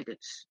no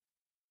repentance.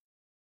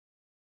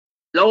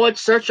 Lord,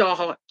 search our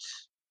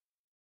hearts.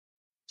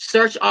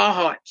 Search our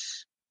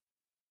hearts.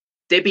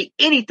 There be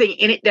anything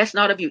in it that's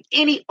not of you.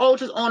 Any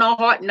altars on our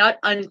heart not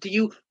unto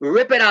you,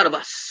 rip it out of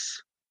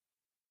us.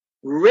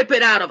 Rip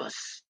it out of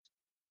us.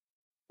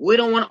 We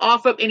don't want to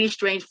offer up any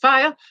strange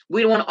fire.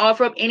 We don't want to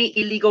offer up any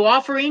illegal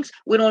offerings.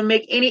 We don't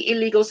make any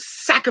illegal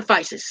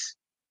sacrifices.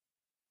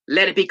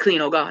 Let it be clean,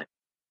 oh God.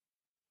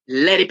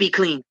 Let it be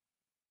clean.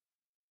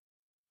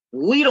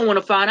 We don't want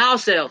to find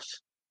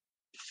ourselves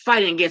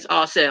fighting against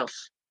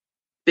ourselves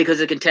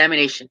because of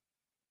contamination,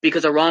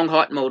 because of wrong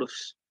heart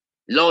motives.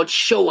 Lord,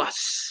 show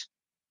us.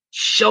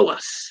 Show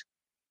us.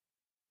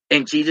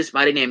 In Jesus'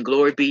 mighty name,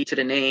 glory be to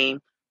the name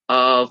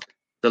of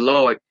the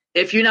Lord.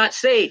 If you're not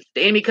saved,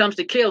 the enemy comes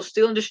to kill,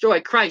 steal, and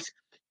destroy. Christ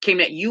came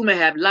that you may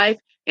have life,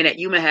 and that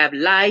you may have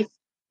life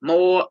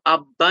more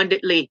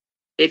abundantly.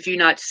 If you're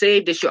not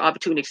saved, it's your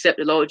opportunity to accept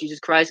the Lord Jesus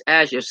Christ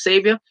as your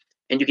Savior.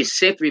 And you can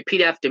simply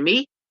repeat after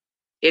me.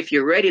 If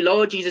you're ready,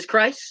 Lord Jesus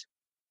Christ,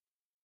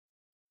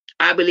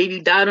 I believe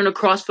you died on the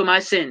cross for my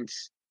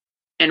sins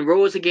and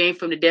rose again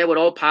from the dead with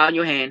all power in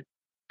your hand.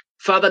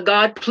 Father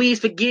God, please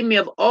forgive me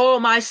of all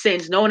my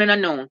sins, known and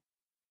unknown.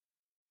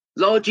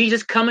 Lord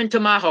Jesus, come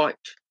into my heart.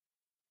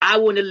 I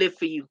want to live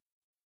for you.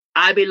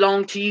 I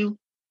belong to you,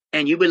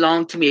 and you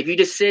belong to me. If you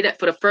just said that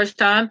for the first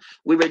time,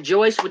 we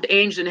rejoice with the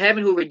angels in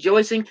heaven who are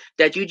rejoicing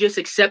that you just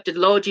accepted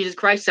Lord Jesus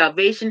Christ.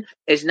 Salvation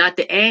is not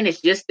the end, it's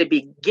just the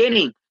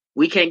beginning.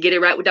 We can't get it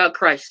right without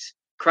Christ.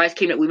 Christ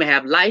came that we may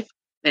have life,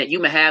 and that you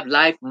may have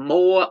life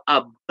more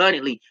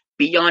abundantly,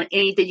 beyond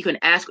anything you can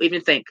ask or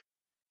even think,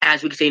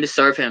 as we continue to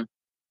serve him.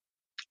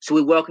 So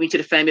we welcome you to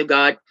the family of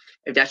God,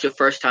 if that's your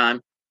first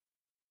time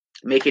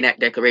making that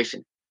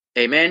declaration.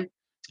 Amen.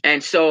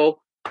 And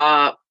so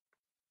the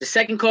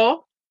second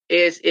call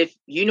is, if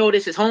you know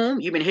this is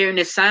home, you've been hearing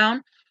this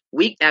sound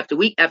week after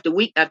week after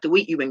week after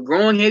week. You've been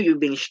growing here.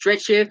 You've been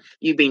stretched here.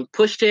 You've been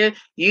pushed here.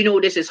 You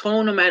know this is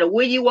home no matter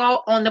where you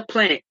are on the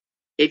planet.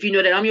 If you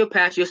know that I'm your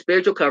pastor, your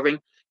spiritual covering,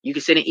 you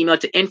can send an email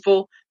to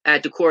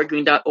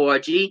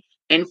info@decorahgreen.org,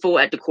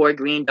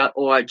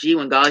 info@decoreygreen.org.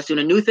 When God's doing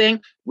a new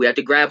thing, we have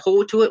to grab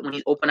hold to it. When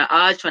He's opening our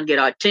eyes, trying to get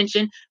our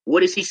attention,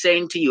 what is He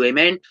saying to you?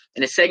 Amen.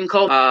 And the second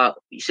call,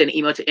 you send an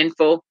email to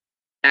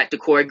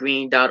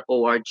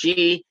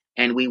info@decoreygreen.org,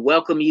 and we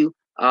welcome you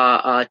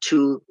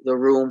to the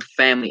room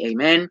family.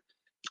 Amen.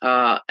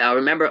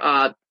 Remember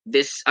not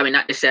this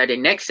Saturday,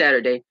 next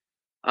Saturday,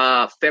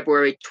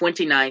 February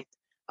 29th,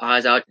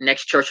 is our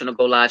next Church on the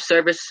Go live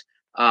service,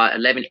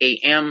 11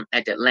 a.m.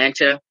 at the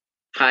Atlanta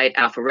Hyatt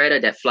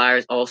Alpharetta. That flyer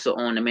is also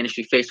on the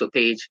ministry Facebook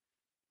page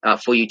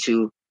for you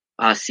to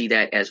see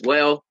that as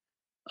well.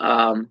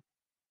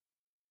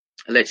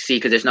 Let's see,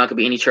 because there's not going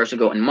to be any Church on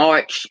the Go in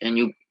March,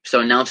 and so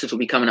announcements will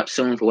be coming up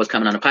soon for what's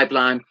coming on the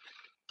pipeline.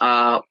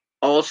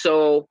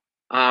 Also,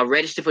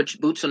 register for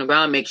Boots on the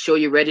Ground. Make sure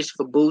you register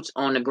for Boots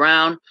on the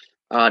Ground.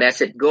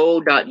 That's at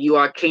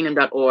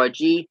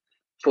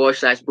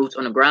go.urkingdom.org/Boots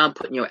on the Ground.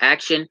 Put in your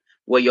action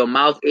where your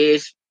mouth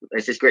is.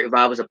 As this great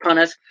revival is upon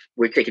us,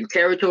 we're taking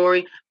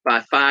territory by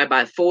fire,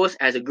 by force,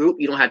 as a group.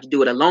 You don't have to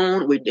do it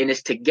alone. We're in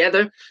this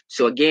together.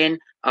 So again,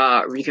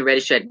 you can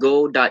register at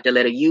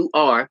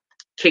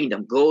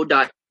go.kingdom,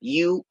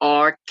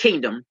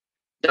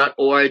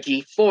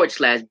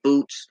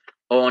 go.urkingdom.org/Boots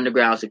on the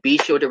Ground. So be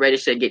sure to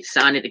register, get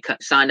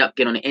signed up,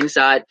 get on the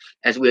inside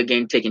as we're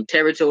again taking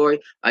territory.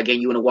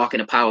 Again, you want to walk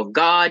in the power of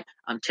God.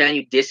 I'm telling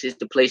you, this is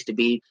the place to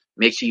be.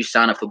 Make sure you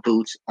sign up for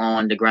Boots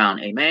on the Ground.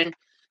 Amen.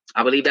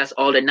 I believe that's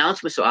all the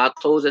announcements, so I'll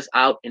close us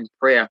out in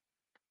prayer.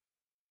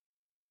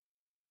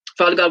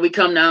 Father God, we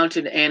come now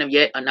to the end of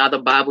yet another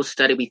Bible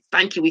study. We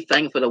thank you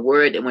for the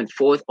word that went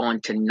forth on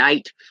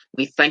tonight.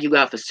 We thank you,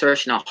 God, for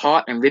searching our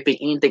heart and ripping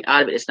anything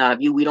out of it that's not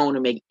of you. We don't want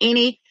to make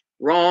any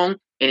wrong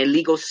and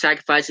illegal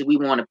sacrifices. We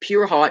want a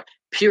pure heart,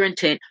 pure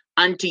intent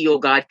unto you,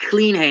 God,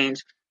 clean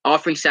hands,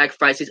 offering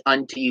sacrifices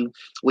unto you.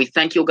 We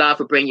thank you, God,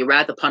 for bringing your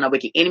wrath upon our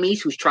wicked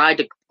enemies who's tried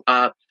to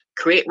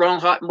create wrong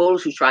heart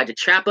motives, who tried to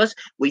trap us.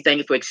 We thank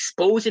you for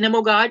exposing them,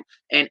 oh God,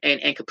 and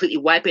completely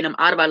wiping them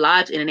out of our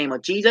lives in the name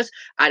of Jesus.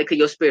 I declare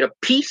your spirit of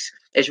peace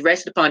is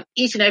rested upon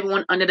each and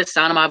everyone under the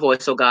sound of my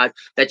voice, oh God,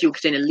 that you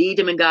continue to lead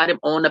them and guide them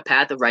on the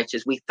path of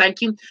righteousness. We thank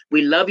you.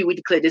 We love you. We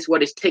declare this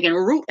word is taking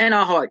root in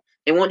our heart.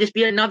 It won't just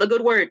be another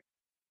good word,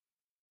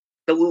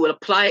 but we will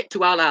apply it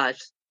to our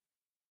lives.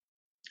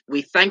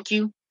 We thank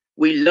you.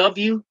 We love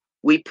you.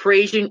 We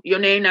praise your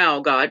name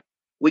now, God.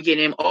 We give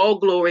him all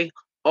glory,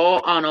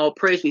 all honor, all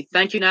praise. We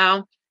thank you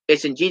now.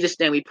 It's in Jesus'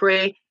 name we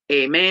pray.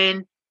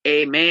 Amen,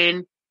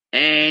 amen,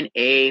 and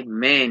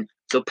amen.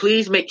 So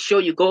please make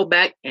sure you go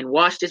back and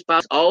watch this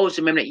Bible. Always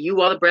remember that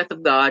you are the breath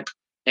of God,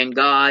 and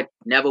God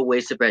never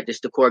wastes a breath. This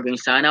is the Decorey Green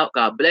sign out.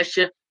 God bless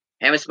you.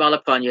 Have a smile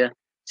upon you.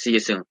 See you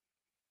soon.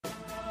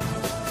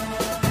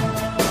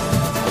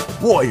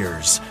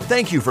 Warriors,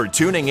 thank you for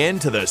tuning in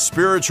to the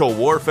Spiritual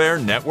Warfare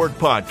Network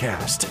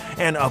podcast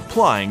and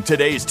applying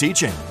today's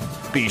teaching.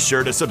 Be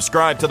sure to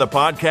subscribe to the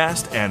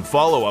podcast and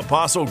follow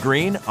Apostle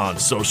Green on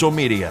social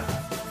media.